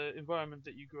on, the environment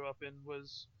that you grew up in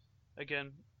was,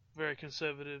 again, very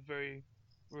conservative, very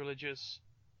religious,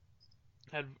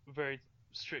 had very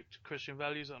strict Christian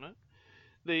values on it.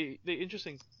 The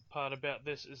interesting part about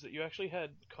this is that you actually had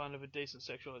kind of a decent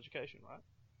sexual education, right?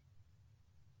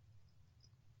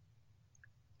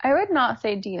 I would not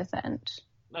say decent.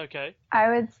 Okay. I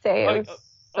would say it was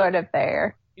sort of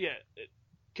there. Yeah,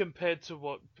 compared to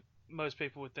what most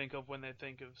people would think of when they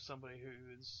think of somebody who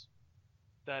is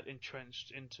that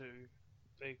entrenched into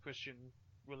a Christian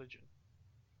religion.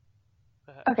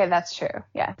 Perhaps. Okay, that's true.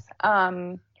 Yes.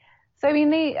 So I mean,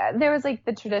 there was like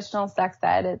the traditional sex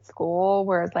ed at school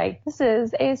where it's like, this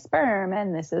is a sperm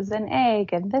and this is an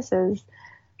egg and this is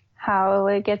how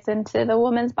it gets into the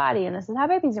woman's body and this is how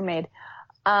babies are made.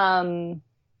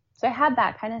 So I had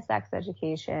that kind of sex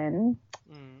education.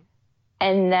 Mm.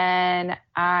 And then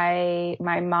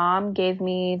my mom gave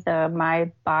me the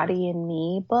My Body and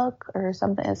Me book or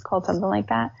something. It's called something like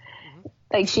that. Mm-hmm.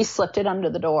 Like she slipped it under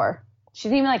the door. She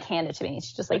didn't even like hand it to me.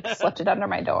 She just like slipped it under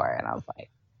my door. And I was like,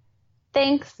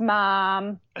 thanks,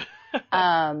 Mom.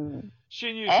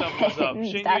 She knew something was up.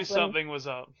 She knew something was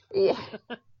up. Yeah.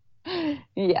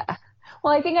 Yeah.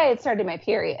 Well, I think I had started my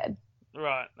period.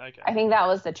 Right, okay. I think that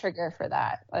was the trigger for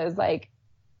that. I was like,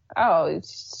 oh,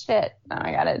 shit.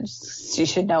 She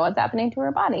should know what's happening to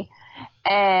her body.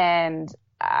 And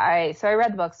I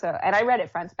read the book. And I read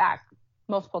it front to back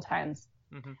multiple times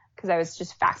because I was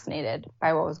just fascinated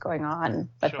by what was going on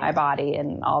with my body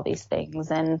and all these things.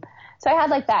 And so I had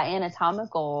like that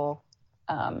anatomical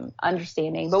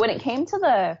understanding. But when it came to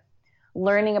the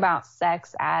learning about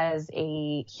sex as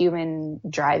a human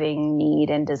driving need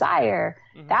and desire,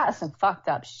 that is some fucked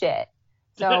up shit.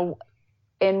 So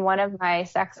in one of my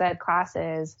sex ed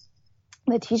classes,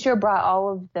 the teacher brought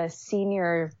all of the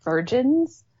senior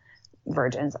virgins.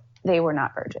 They were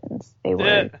not virgins. They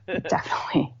were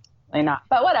definitely not,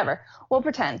 but whatever. We'll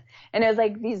pretend. And it was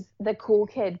like the cool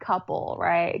kid couple,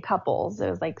 right? Couples. It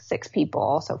was like 6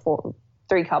 people. So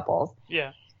 3 couples.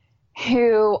 Yeah.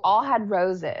 Who all had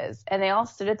roses, and they all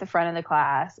stood at the front of the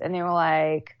class and they were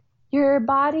like, your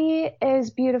body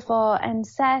is beautiful and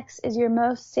sex is your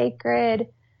most sacred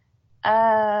thing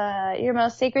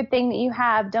that you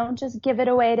have. Don't just give it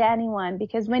away to anyone,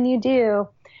 because when you do,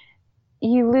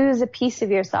 you lose a piece of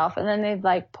yourself. And then they'd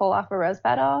like pull off a rose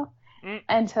petal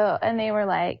and they were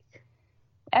like,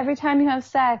 every time you have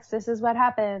sex, this is what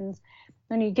happens.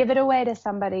 when you give it away to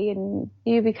somebody and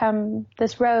you become,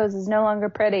 this rose is no longer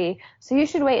pretty. So you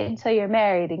should wait until you're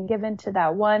married and give in to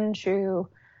that one true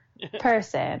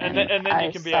person. and then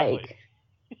you can be ugly.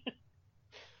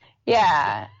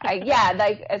 Yeah.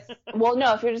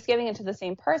 No, if you're just giving it to the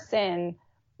same person,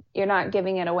 you're not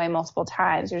giving it away multiple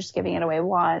times. You're just giving it away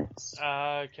once.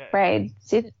 Okay. Right.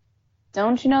 See,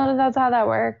 don't you know that that's how that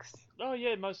works? Oh,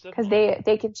 yeah, most definitely. Because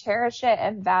they can cherish it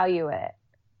and value it,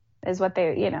 is what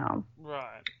they,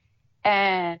 Right.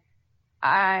 And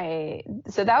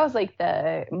so that was like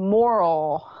the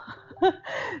moral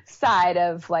side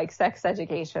of like sex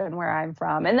education where I'm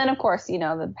from. And then, of course,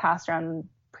 the pastor on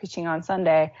preaching on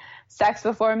Sunday, sex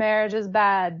before marriage is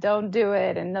bad. Don't do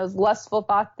it. And those lustful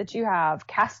thoughts that you have,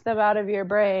 cast them out of your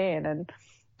brain, and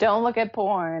don't look at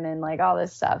porn and like all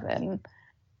this stuff. And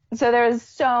so there's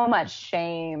so much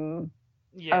shame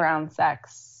around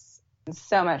sex,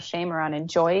 so much shame around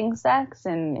enjoying sex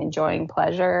and enjoying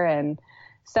pleasure, and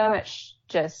so much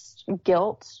just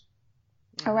guilt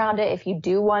around it if you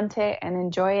do want it and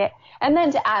enjoy it. And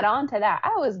then to add on to that,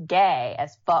 I was gay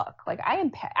as fuck. Like I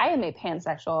am a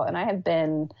pansexual, and I have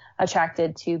been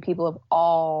attracted to people of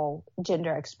all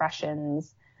gender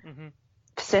expressions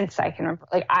since I can remember.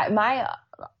 Like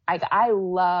I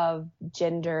love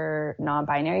gender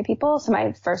non-binary people. So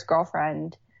my first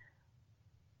girlfriend,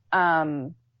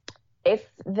 if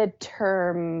the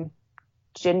term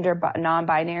gender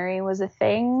non-binary was a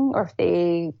thing, or if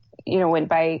they,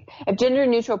 if gender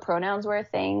neutral pronouns were a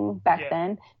thing back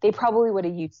then, they probably would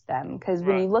have used them. Because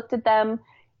when you looked at them,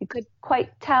 you could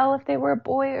quite tell if they were a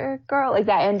boy or a girl. Like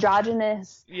that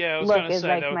androgynous look is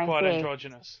like my quite thing.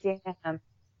 Androgynous. Yeah.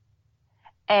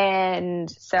 And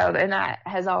that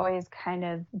has always kind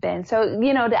of been, so,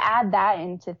 to add that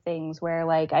into things where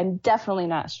like, I'm definitely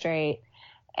not straight,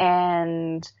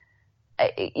 and,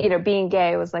 being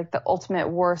gay was like the ultimate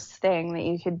worst thing that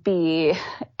you could be.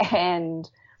 And,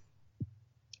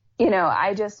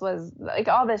 I just was like,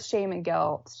 all this shame and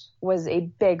guilt was a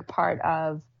big part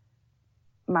of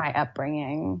my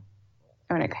upbringing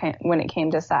when it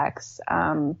came to sex.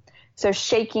 So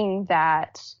shaking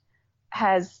that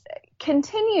has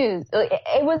continued.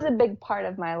 It was a big part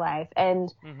of my life,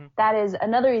 and that is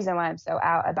another reason why I'm so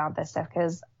out about this stuff,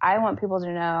 because I want people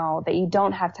to know that you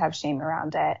don't have to have shame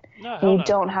around it. You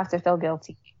don't have to feel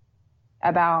guilty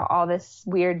about all this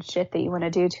weird shit that you want to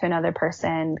do to another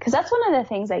person, because that's one of the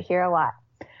things I hear a lot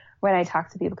when I talk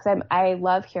to people, because I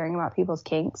love hearing about people's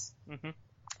kinks.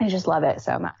 I just love it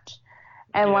so much.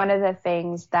 And one of the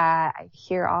things that I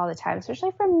hear all the time,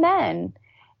 especially from men,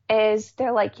 is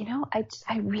they're like,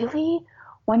 I really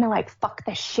want to like fuck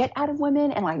the shit out of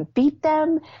women and like beat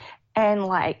them and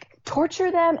like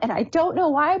torture them. And I don't know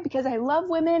why, because I love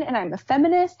women and I'm a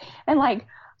feminist and like,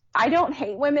 I don't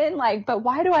hate women. Like, but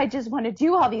why do I just want to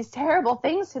do all these terrible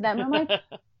things to them? I'm like,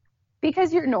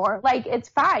 because you're like, it's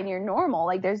fine. You're normal.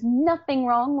 Like, there's nothing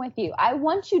wrong with you. I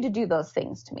want you to do those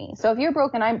things to me. So if you're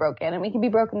broken, I'm broken, and we can be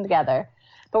broken together,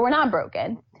 but we're not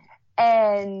broken.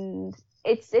 And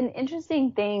it's an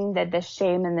interesting thing that this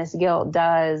shame and this guilt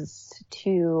does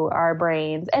to our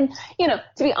brains. And,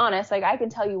 to be honest, like, I can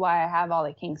tell you why I have all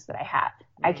the kinks that I have.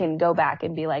 I can go back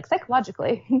and be like,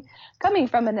 psychologically, coming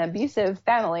from an abusive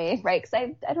family, right? Because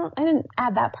I didn't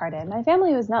add that part in. My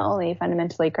family was not only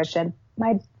fundamentally Christian.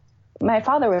 My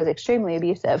father was extremely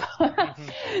abusive.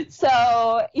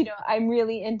 So, I'm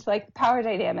really into like the power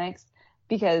dynamics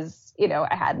because,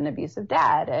 I had an abusive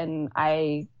dad, and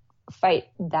I fight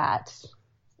that,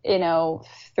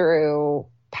 through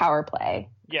power play,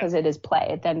 because it is play.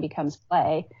 It then becomes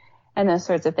play and those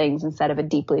sorts of things instead of a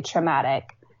deeply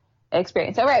traumatic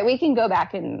experience. So, right, we can go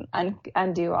back and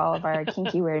undo all of our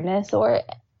kinky weirdness,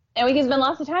 and we can spend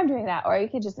lots of time doing that, or you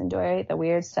could just enjoy the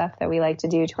weird stuff that we like to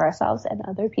do to ourselves and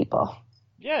other people.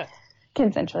 Yeah.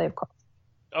 Consensually, of course.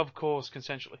 Of course,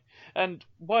 consensually. And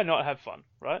why not have fun,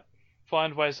 right?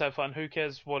 Find ways to have fun. Who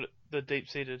cares what the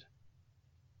deep-seated,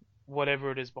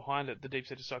 whatever it is behind it, the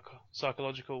deep-seated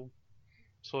psychological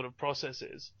sort of process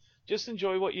is. Just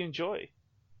enjoy what you enjoy.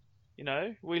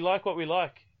 We like what we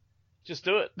like. Just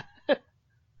do it.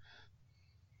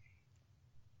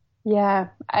 Yeah,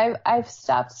 I've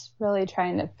stopped really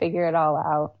trying to figure it all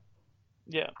out.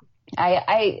 Yeah.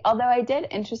 Although I did,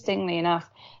 interestingly enough,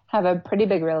 have a pretty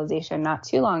big realization not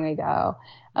too long ago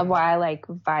of why I like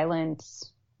violent,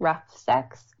 rough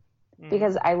sex.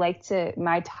 Because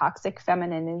my toxic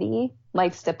femininity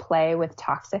likes to play with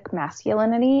toxic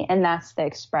masculinity, and that's the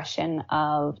expression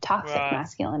of toxic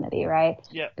masculinity, right?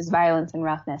 Yeah. Is violence and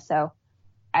roughness. So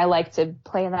I like to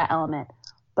play that element.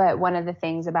 But one of the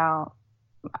things about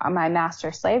my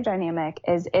master slave dynamic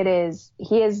is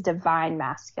he is divine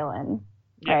masculine.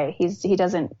 right? He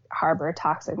doesn't harbor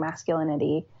toxic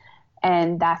masculinity,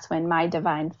 and that's when my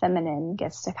divine feminine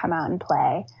gets to come out and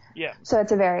play. Yeah. So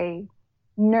it's a very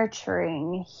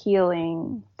nurturing,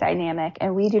 healing dynamic,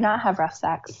 and we do not have rough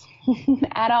sex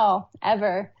at all,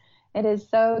 ever. It is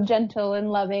so gentle and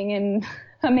loving and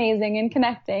amazing and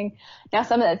connecting. Now,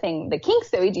 some of the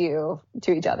kinks that we do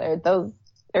to each other, those,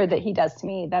 or that he does to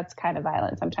me, that's kind of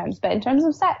violent sometimes. But in terms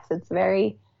of sex, it's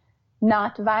very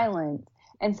not violent.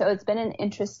 And so it's been an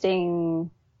interesting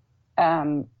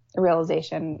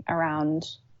realization around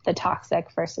the toxic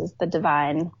versus the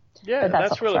divine. Yeah, but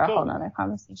that's really for cool. a whole nother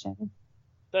conversation.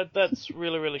 That's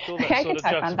really, really cool. That I sort can of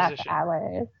talk on that juxtaposition. for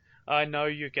hours. I know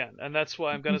you can, and that's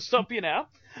why I'm going to stop you now,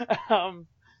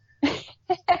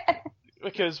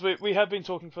 because we have been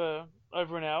talking for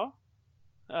over an hour,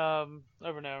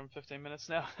 over an hour and 15 minutes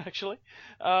now, actually.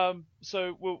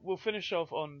 So we'll finish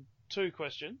off on 2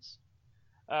 questions.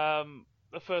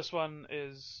 The first one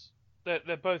is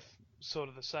they're both sort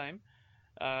of the same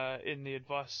in the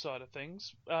advice side of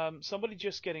things. Somebody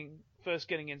just getting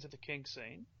into the kink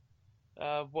scene.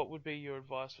 What would be your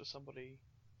advice for somebody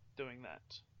doing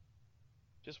that?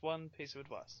 Just one piece of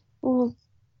advice. Ooh,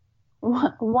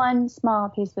 one small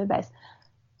piece of advice.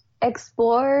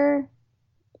 Explore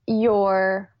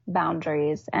your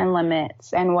boundaries and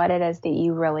limits and what it is that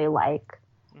you really like.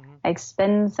 Mm-hmm. Like,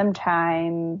 spend some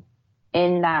time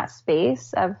in that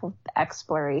space of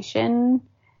exploration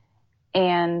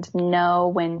and know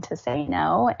when to say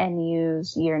no and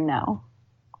use your no.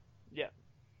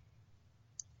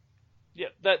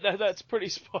 Yeah, that's pretty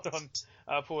spot on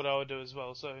for what I would do as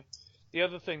well. So the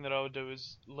other thing that I would do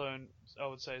is learn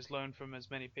from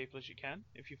as many people as you can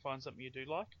if you find something you do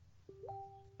like.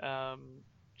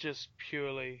 Just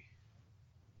purely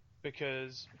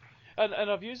because,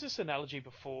 and I've used this analogy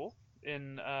before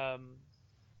in an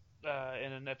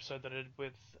episode that I did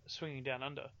with Swinging Down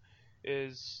Under,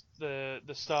 is the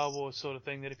Star Wars sort of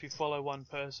thing that if you follow one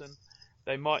person,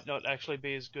 they might not actually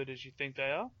be as good as you think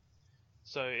they are.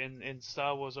 So in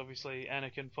Star Wars, obviously,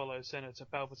 Anakin follows Senator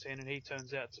Palpatine, and he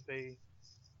turns out to be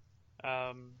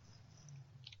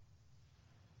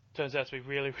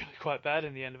really, really quite bad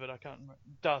in the end of it. I can't remember.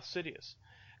 Darth Sidious,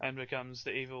 and becomes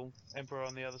the evil Emperor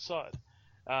on the other side.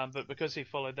 But because he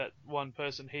followed that one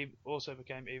person, he also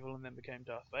became evil and then became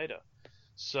Darth Vader.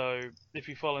 So if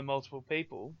you follow multiple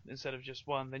people instead of just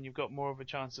one, then you've got more of a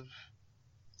chance of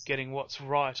getting what's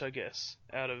right, I guess,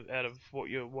 out of what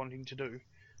you're wanting to do,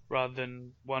 rather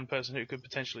than one person who could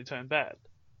potentially turn bad.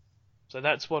 So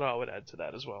that's what I would add to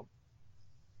that as well.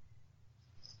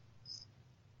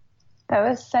 That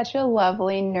was such a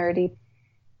lovely, nerdy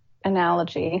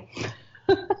analogy.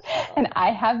 And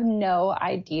I have no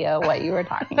idea what you were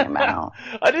talking about.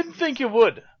 I didn't think you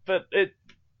would, but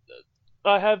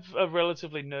I have a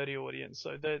relatively nerdy audience,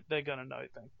 so they're going to know,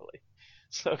 thankfully.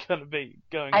 So I'm going to be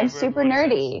going I'm over super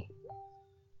nerdy.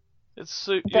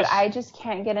 But I just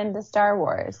can't get into Star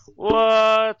Wars.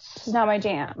 What? It's not my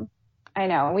jam. I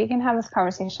know. We can have this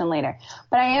conversation later.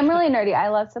 But I am really nerdy. I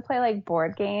love to play like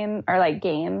board game or like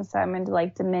games. So I'm into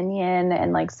like Dominion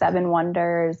and like Seven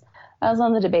Wonders. I was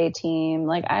on the debate team.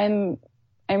 Like I'm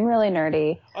really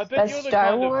nerdy. I bet you're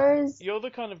Star Wars. You're the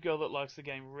kind of girl that likes the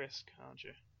game Risk, aren't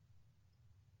you?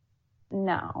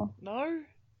 No. No?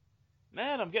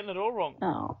 Man, I'm getting it all wrong.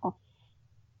 No.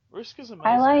 Risk is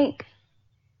amazing.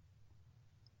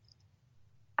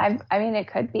 I mean, it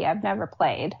could be. I've never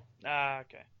played.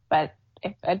 Okay. But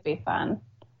it could be fun.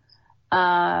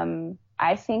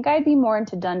 I think I'd be more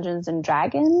into Dungeons and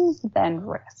Dragons than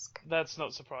Risk. That's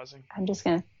not surprising. I'm just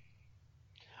gonna.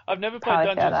 I've never played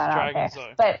Dungeons and Dragons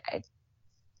though. But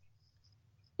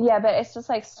it's just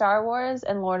like Star Wars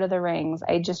and Lord of the Rings.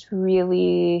 I just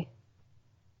really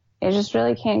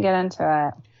can't get into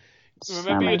it.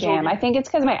 Remember, my jam. I think it's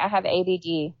because I have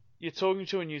ADD. You're talking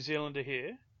to a New Zealander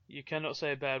here. You cannot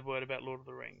say a bad word about Lord of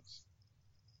the Rings.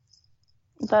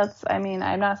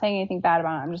 I'm not saying anything bad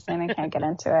about it. I'm just saying I can't get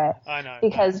into it. I know.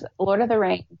 Because Lord of the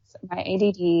Rings, my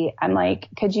ADD, I'm like,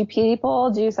 could you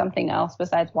people do something else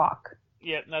besides walk?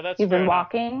 Yeah, no, that's You've been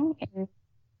walking in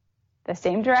the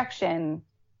same direction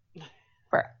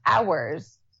for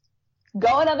hours.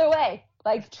 Go another way.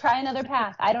 Like, try another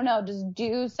path. I don't know. Just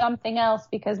do something else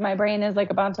because my brain is, like,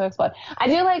 about to explode. I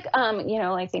do like,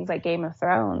 like things like Game of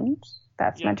Thrones.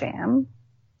 That's my jam.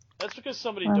 That's because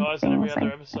somebody dies in every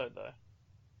other episode, though.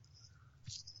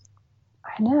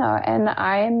 I know. And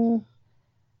I'm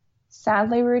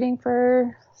sadly rooting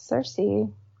for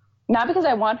Cersei. Not because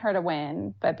I want her to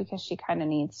win, but because she kind of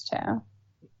needs to.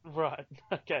 Right.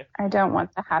 Okay. I don't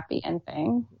want the happy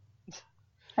ending.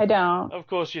 I don't. Of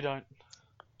course you don't.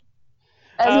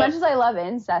 As much as I love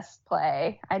incest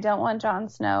play, I don't want Jon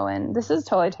Snow, and this is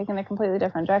totally taking a completely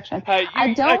different direction.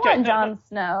 I don't want Jon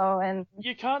Snow and...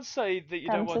 You can't say that you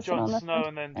don't want Jon Snow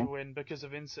and then to win because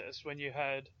of incest when you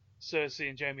had Cersei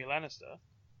and Jaime Lannister.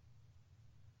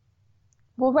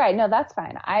 Well, right. No, that's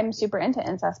fine. I'm super into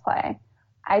incest play.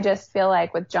 I just feel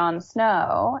like with Jon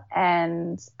Snow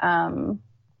and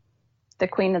the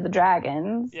Queen of the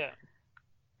Dragons,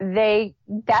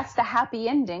 that's the happy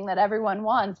ending that everyone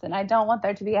wants, and I don't want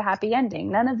there to be a happy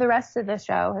ending. None of the rest of the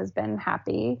show has been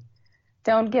happy.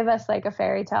 Don't give us like a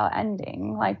fairy tale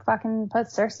ending. Like fucking put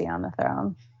Cersei on the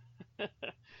throne.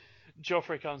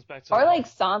 Joffrey comes back to or like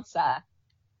Sansa.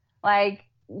 Like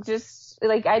just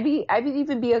like I'd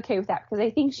even be okay with that because I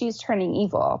think she's turning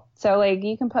evil. So like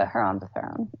you can put her on the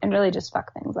throne and really just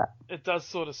fuck things up. It does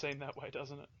sort of seem that way,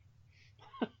 doesn't it?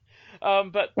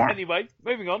 But anyway,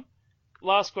 moving on.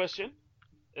 Last question,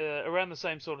 around the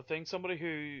same sort of thing. Somebody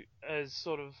who has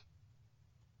sort of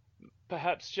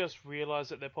perhaps just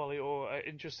realised that they're poly or are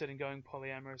interested in going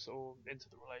polyamorous or into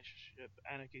the relationship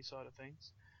anarchy side of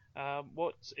things.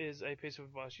 What is a piece of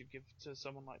advice you'd give to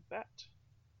someone like that?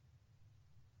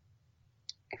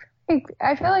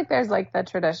 I feel like there's like the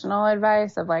traditional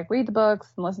advice of like read the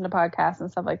books and listen to podcasts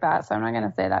and stuff like that. So I'm not going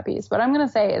to say that piece. What I'm going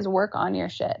to say is work on your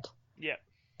shit. Yeah.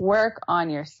 Work on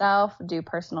yourself, do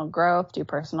personal growth, do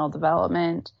personal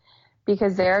development,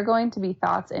 because there are going to be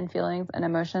thoughts and feelings and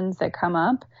emotions that come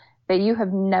up that you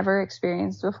have never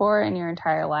experienced before in your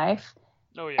entire life.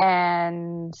 Oh, yeah.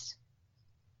 And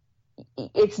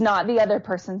it's not the other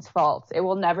person's fault. It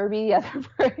will never be the other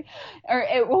or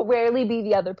it will rarely be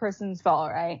the other person's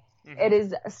fault, right? Mm-hmm. It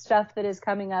is stuff that is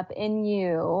coming up in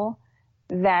you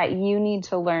that you need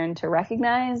to learn to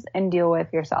recognize and deal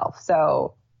with yourself.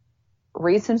 So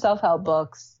read some self-help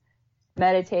books,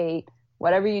 meditate,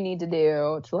 whatever you need to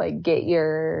do to like get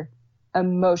your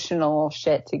emotional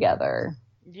shit together.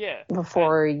 Yeah.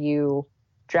 Before you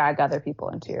drag other people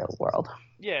into your world.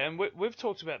 Yeah, and we've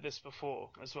talked about this before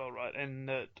as well, right? And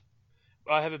that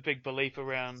I have a big belief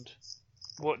around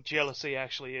what jealousy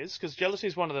actually is, because jealousy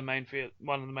is one of the main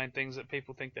things that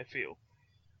people think they feel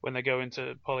when they go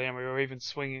into polyamory or even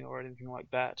swinging or anything like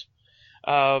that.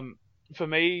 For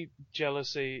me,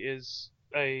 jealousy is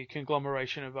a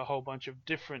conglomeration of a whole bunch of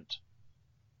different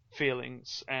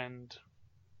feelings and,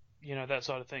 you know, that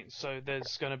side of things. So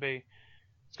it's going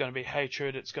to be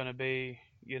hatred, it's going to be,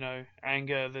 you know,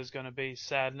 anger, there's going to be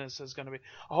sadness, there's going to be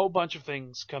a whole bunch of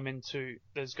things come into,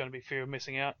 there's going to be fear of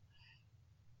missing out.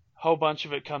 A whole bunch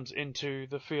of it comes into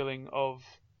the feeling of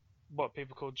what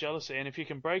people call jealousy. And if you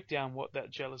can break down what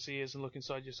that jealousy is and look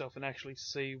inside yourself and actually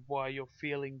see why you're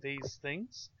feeling these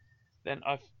things, then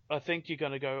I think you're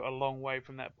going to go a long way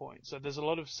from that point. So there's a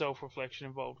lot of self-reflection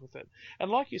involved with it. And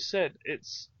like you said,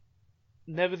 it's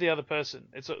never the other person.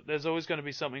 There's always going to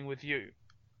be something with you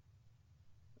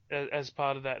as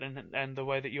part of that and the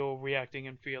way that you're reacting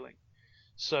and feeling.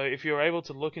 So if you're able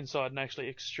to look inside and actually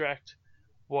extract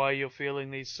why you're feeling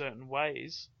these certain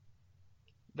ways,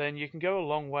 then you can go a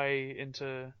long way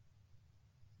into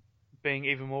being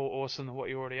even more awesome than what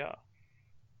you already are.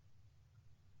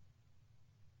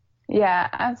 Yeah,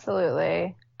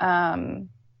 absolutely. Yeah.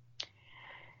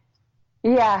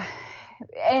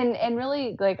 And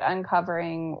really like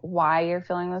uncovering why you're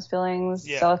feeling those feelings.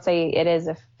 Yeah. So let's say it is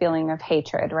a feeling of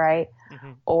hatred, right?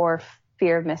 Mm-hmm. Or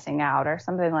fear of missing out or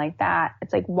something like that.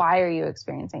 It's like, why are you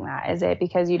experiencing that? Is it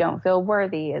because you don't feel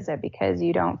worthy? Is it because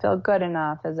you don't feel good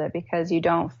enough? Is it because you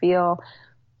don't feel,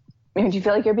 do you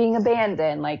feel like you're being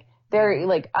abandoned? Like there are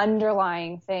like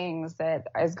underlying things that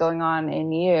is going on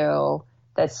in you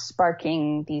that's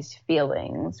sparking these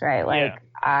feelings, right? Like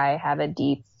I have a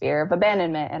deep fear of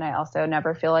abandonment and I also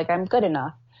never feel like I'm good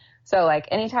enough. So like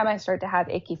anytime I start to have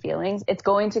icky feelings, it's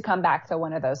going to come back to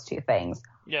one of those two things.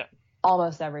 Yeah.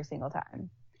 Almost every single time.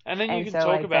 And then you can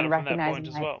talk about it from that point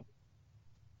as well.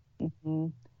 Mm-hmm.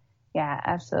 Yeah,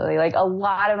 absolutely. Like a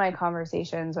lot of my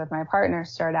conversations with my partner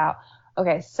start out,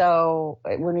 okay, so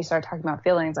when we start talking about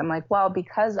feelings, I'm like, well,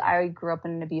 because I grew up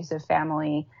in an abusive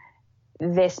family,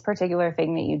 this particular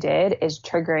thing that you did is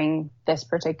triggering this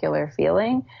particular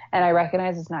feeling. And I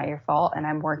recognize it's not your fault and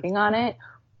I'm working on it.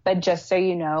 But just so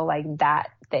you know, like that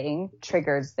thing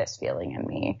triggers this feeling in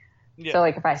me. Yeah. So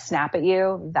like if I snap at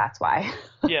you, that's why.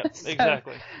 Yeah,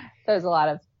 exactly. There's a lot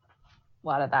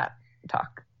of that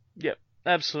talk. Yep,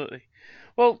 absolutely.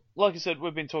 Well, like I said,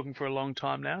 we've been talking for a long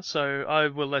time now, so I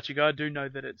will let you go. I do know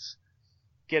that it's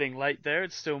getting late there.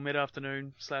 It's still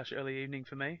mid-afternoon / early evening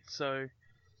for me. So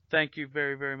thank you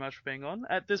very, very much for being on.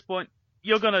 At this point,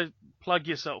 you're going to plug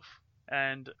yourself,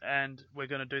 and we're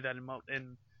going to do that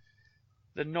in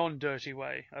the non-dirty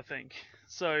way, I think.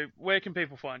 So where can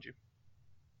people find you?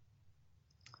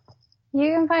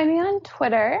 You can find me on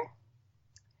Twitter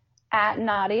at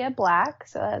Nadia Black.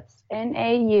 So that's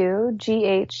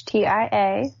NAUGHTIA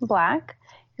Black.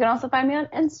 You can also find me on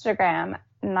Instagram,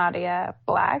 Nadia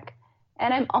Black.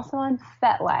 And I'm also on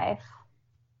FetLife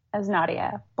as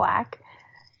Nadia Black.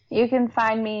 You can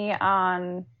find me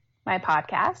on my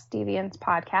podcast, Deviance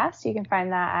Podcast. You can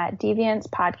find that at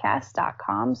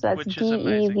deviancepodcast.com. So that's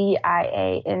DEVIANTS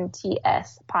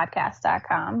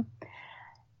podcast.com.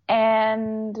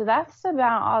 And that's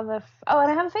about all the...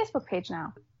 and I have a Facebook page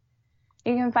now.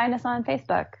 You can find us on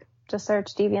Facebook. Just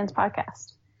search Deviance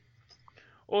Podcast.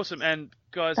 Awesome. And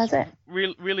guys, That's it.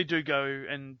 really do go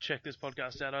and check this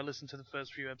podcast out. I listened to the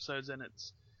first few episodes and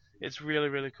it's really,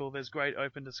 really cool. There's great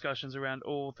open discussions around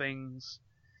all things.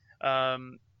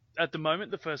 At the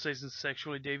moment, the first season is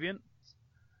sexual deviance.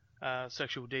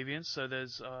 So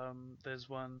there's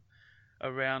one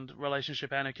around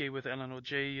relationship anarchy with Eleanor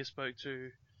G. You spoke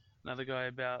to another guy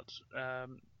about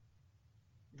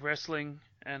wrestling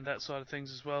and that side of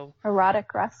things as well.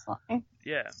 Erotic wrestling.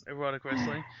 Yeah, erotic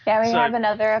wrestling. Yeah, we have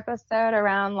another episode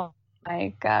around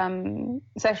like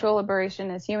sexual liberation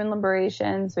is human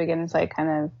liberation. So we get into like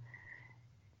kind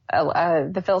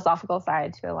of the philosophical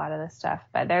side to a lot of this stuff.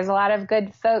 But there's a lot of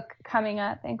good folk coming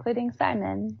up, including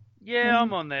Simon. Yeah,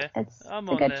 I'm on there. It's I'm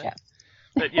a on good there. show.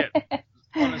 But yeah,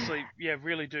 honestly, yeah,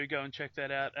 really do go and check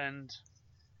that out, and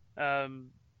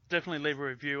definitely leave a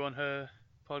review on her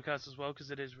podcast as well, because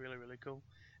it is really, really cool.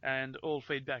 And all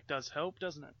feedback does help,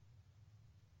 doesn't it?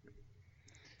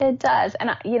 It does. And,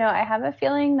 I have a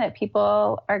feeling that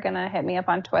people are going to hit me up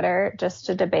on Twitter just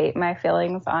to debate my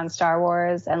feelings on Star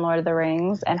Wars and Lord of the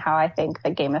Rings and how I think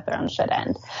that Game of Thrones should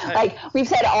end. Hey. Like, we've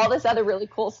said all this other really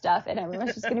cool stuff, and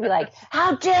everyone's just going to be like,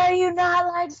 how dare you not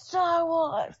like Star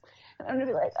Wars? And I'm going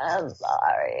to be like, I'm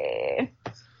sorry.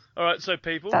 All right, so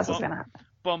people, That's what's going to happen.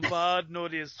 bombard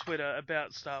Nordia's Twitter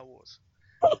about Star Wars.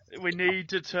 We need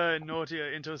to turn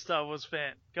Nordia into a Star Wars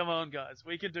fan. Come on, guys.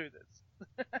 We can do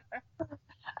this.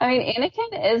 I mean,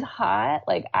 Anakin is hot.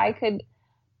 Like, I could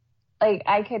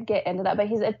get into that, but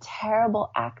he's a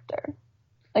terrible actor.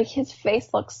 Like, his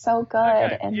face looks so good,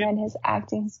 Okay, and then his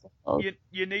acting skills.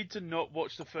 You need to not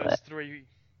watch the first 3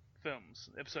 films,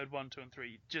 episode 1, 2, and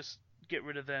 3. Just get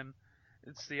rid of them.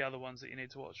 It's the other ones that you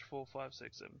need to watch, 4, 5,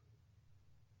 6, 7.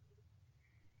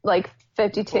 Like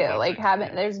 52. 4, 5, like 6, haven't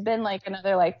yeah. there's been like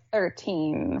another like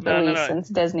 13 No, released since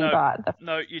Disney bought the.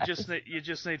 No, you just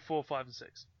need 4, 5, and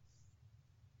 6.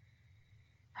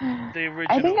 The original.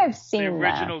 I think I've seen the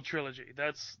original trilogy.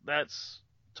 That's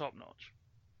top notch.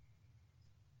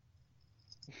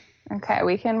 Okay,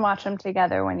 we can watch them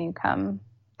together when you come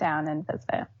down and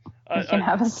visit. We can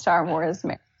have a Star Wars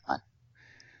marathon.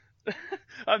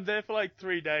 I'm there for like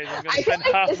 3 days. I'm gonna I feel spend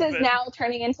like half this of is it. now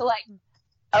turning into like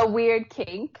a weird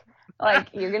kink. Like,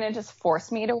 you're gonna just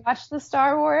force me to watch the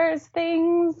Star Wars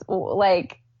things.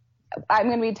 Like, I'm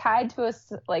gonna be tied to a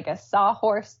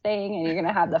sawhorse thing, and you're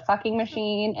gonna have the fucking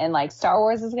machine, and like Star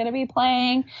Wars is gonna be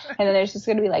playing, and then there's just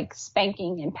gonna be like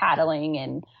spanking and paddling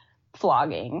and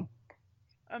flogging.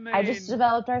 I mean, I just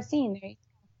developed our scene. There you go.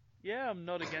 yeah, I'm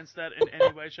not against that in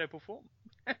any way, shape, or form.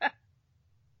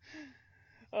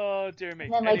 Oh dear me.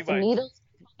 And then like the Anyway. needles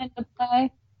come into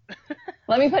play.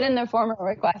 Let me put in the formal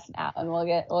request now, and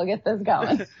we'll get this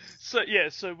going.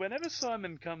 So whenever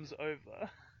Simon comes over,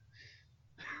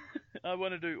 I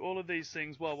want to do all of these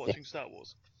things while watching Star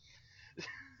Wars.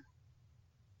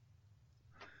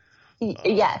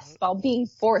 Yes, while being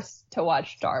forced to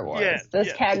watch Star Wars. Yeah, This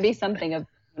yeah. can be something of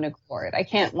an accord. I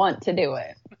can't want to do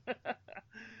it.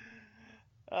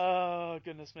 Oh,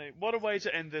 goodness me. What a way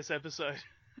to end this episode.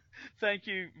 Thank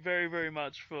you very, very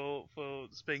much for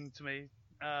speaking to me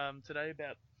today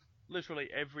about literally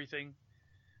everything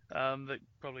that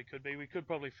probably could be. We could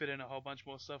probably fit in a whole bunch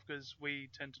more stuff because we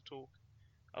tend to talk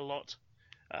a lot,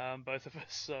 both of us.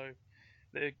 So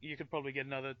you could probably get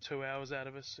another 2 hours out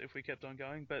of us if we kept on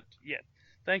going. But yeah,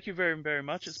 thank you very, very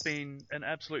much. It's been an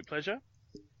absolute pleasure.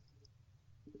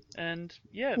 And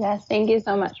yeah, Yes, thank you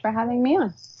so much for having me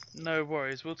on. no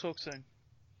worries. We'll talk soon.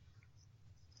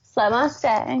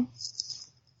 Namaste.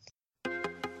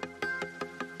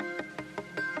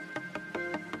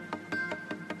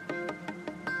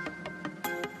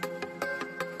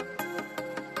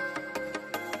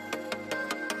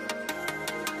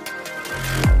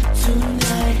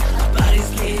 Tonight, our bodies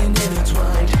getting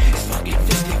intertwined. It's fucking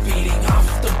 50 feeding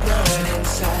off the blood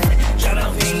inside. Drown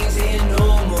our veins in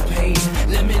no more pain.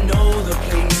 Let me know the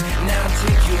place, now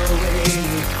take you away.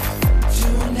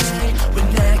 Tonight,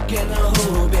 we're not gonna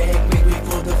hold back. Make way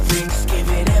for the freaks,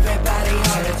 giving everybody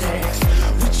heart attacks.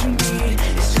 What you need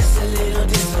is just a little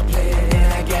discipline,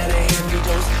 and I got a heavy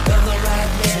dose of the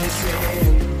right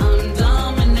medicine. I'm done.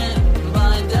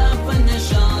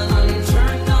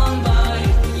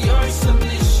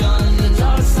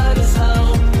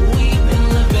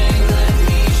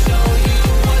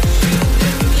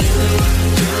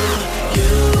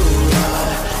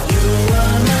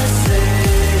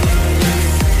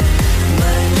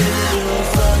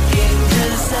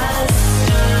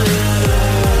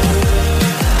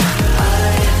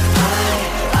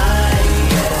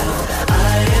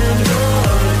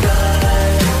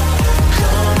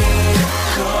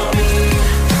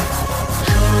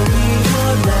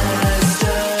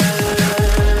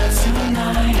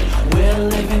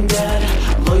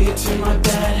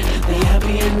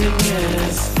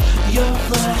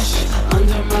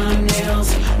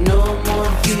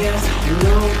 fears,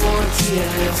 no more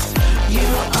tears. You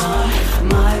are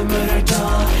my murder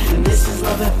doll, and this is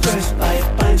love at first bite.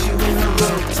 Binds you in a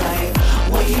rope tight.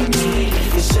 What you need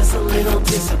is just a little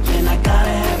discipline. I gotta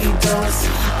have you dose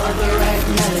of the right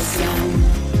medicine.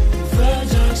 The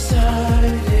dark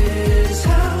side is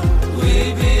how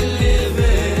we be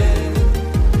living.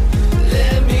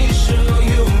 Let me show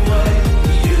you what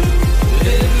you've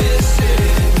been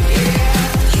missing. Yeah,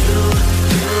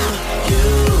 you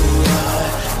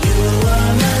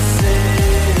are my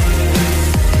sin.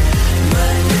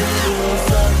 My little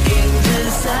fucking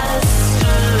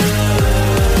disaster.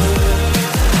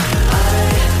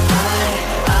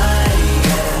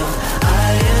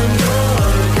 I am your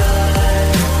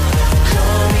God.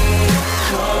 Call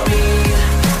me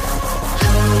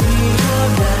your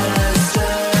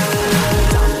master.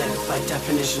 Dominant by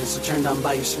definition, so turned on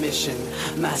by your submission.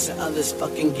 Master of this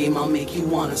fucking game, I'll make you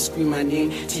wanna scream my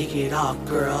name. Take it off,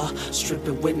 girl, strip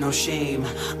it with no shame.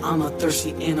 I'm a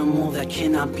thirsty animal that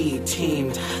cannot be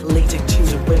tamed. Latex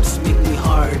jeans and whips make me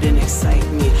hard and excite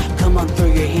me. Come on, throw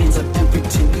your hands up and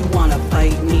pretend you wanna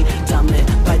fight me. Dominant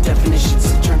by definition,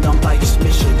 so turned on by your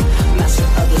submission. Master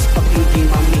of this fucking game,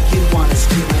 I'll make you wanna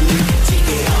scream my name. Take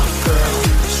it off, girl,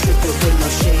 strip it with no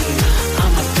shame.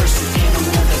 I'm a thirsty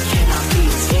animal that cannot be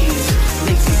tamed.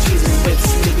 Latex jeans and whips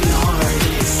make me hard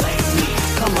and excite me.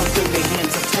 Come on, throw your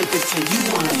hands up and pretend you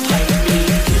wanna fight me.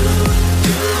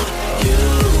 You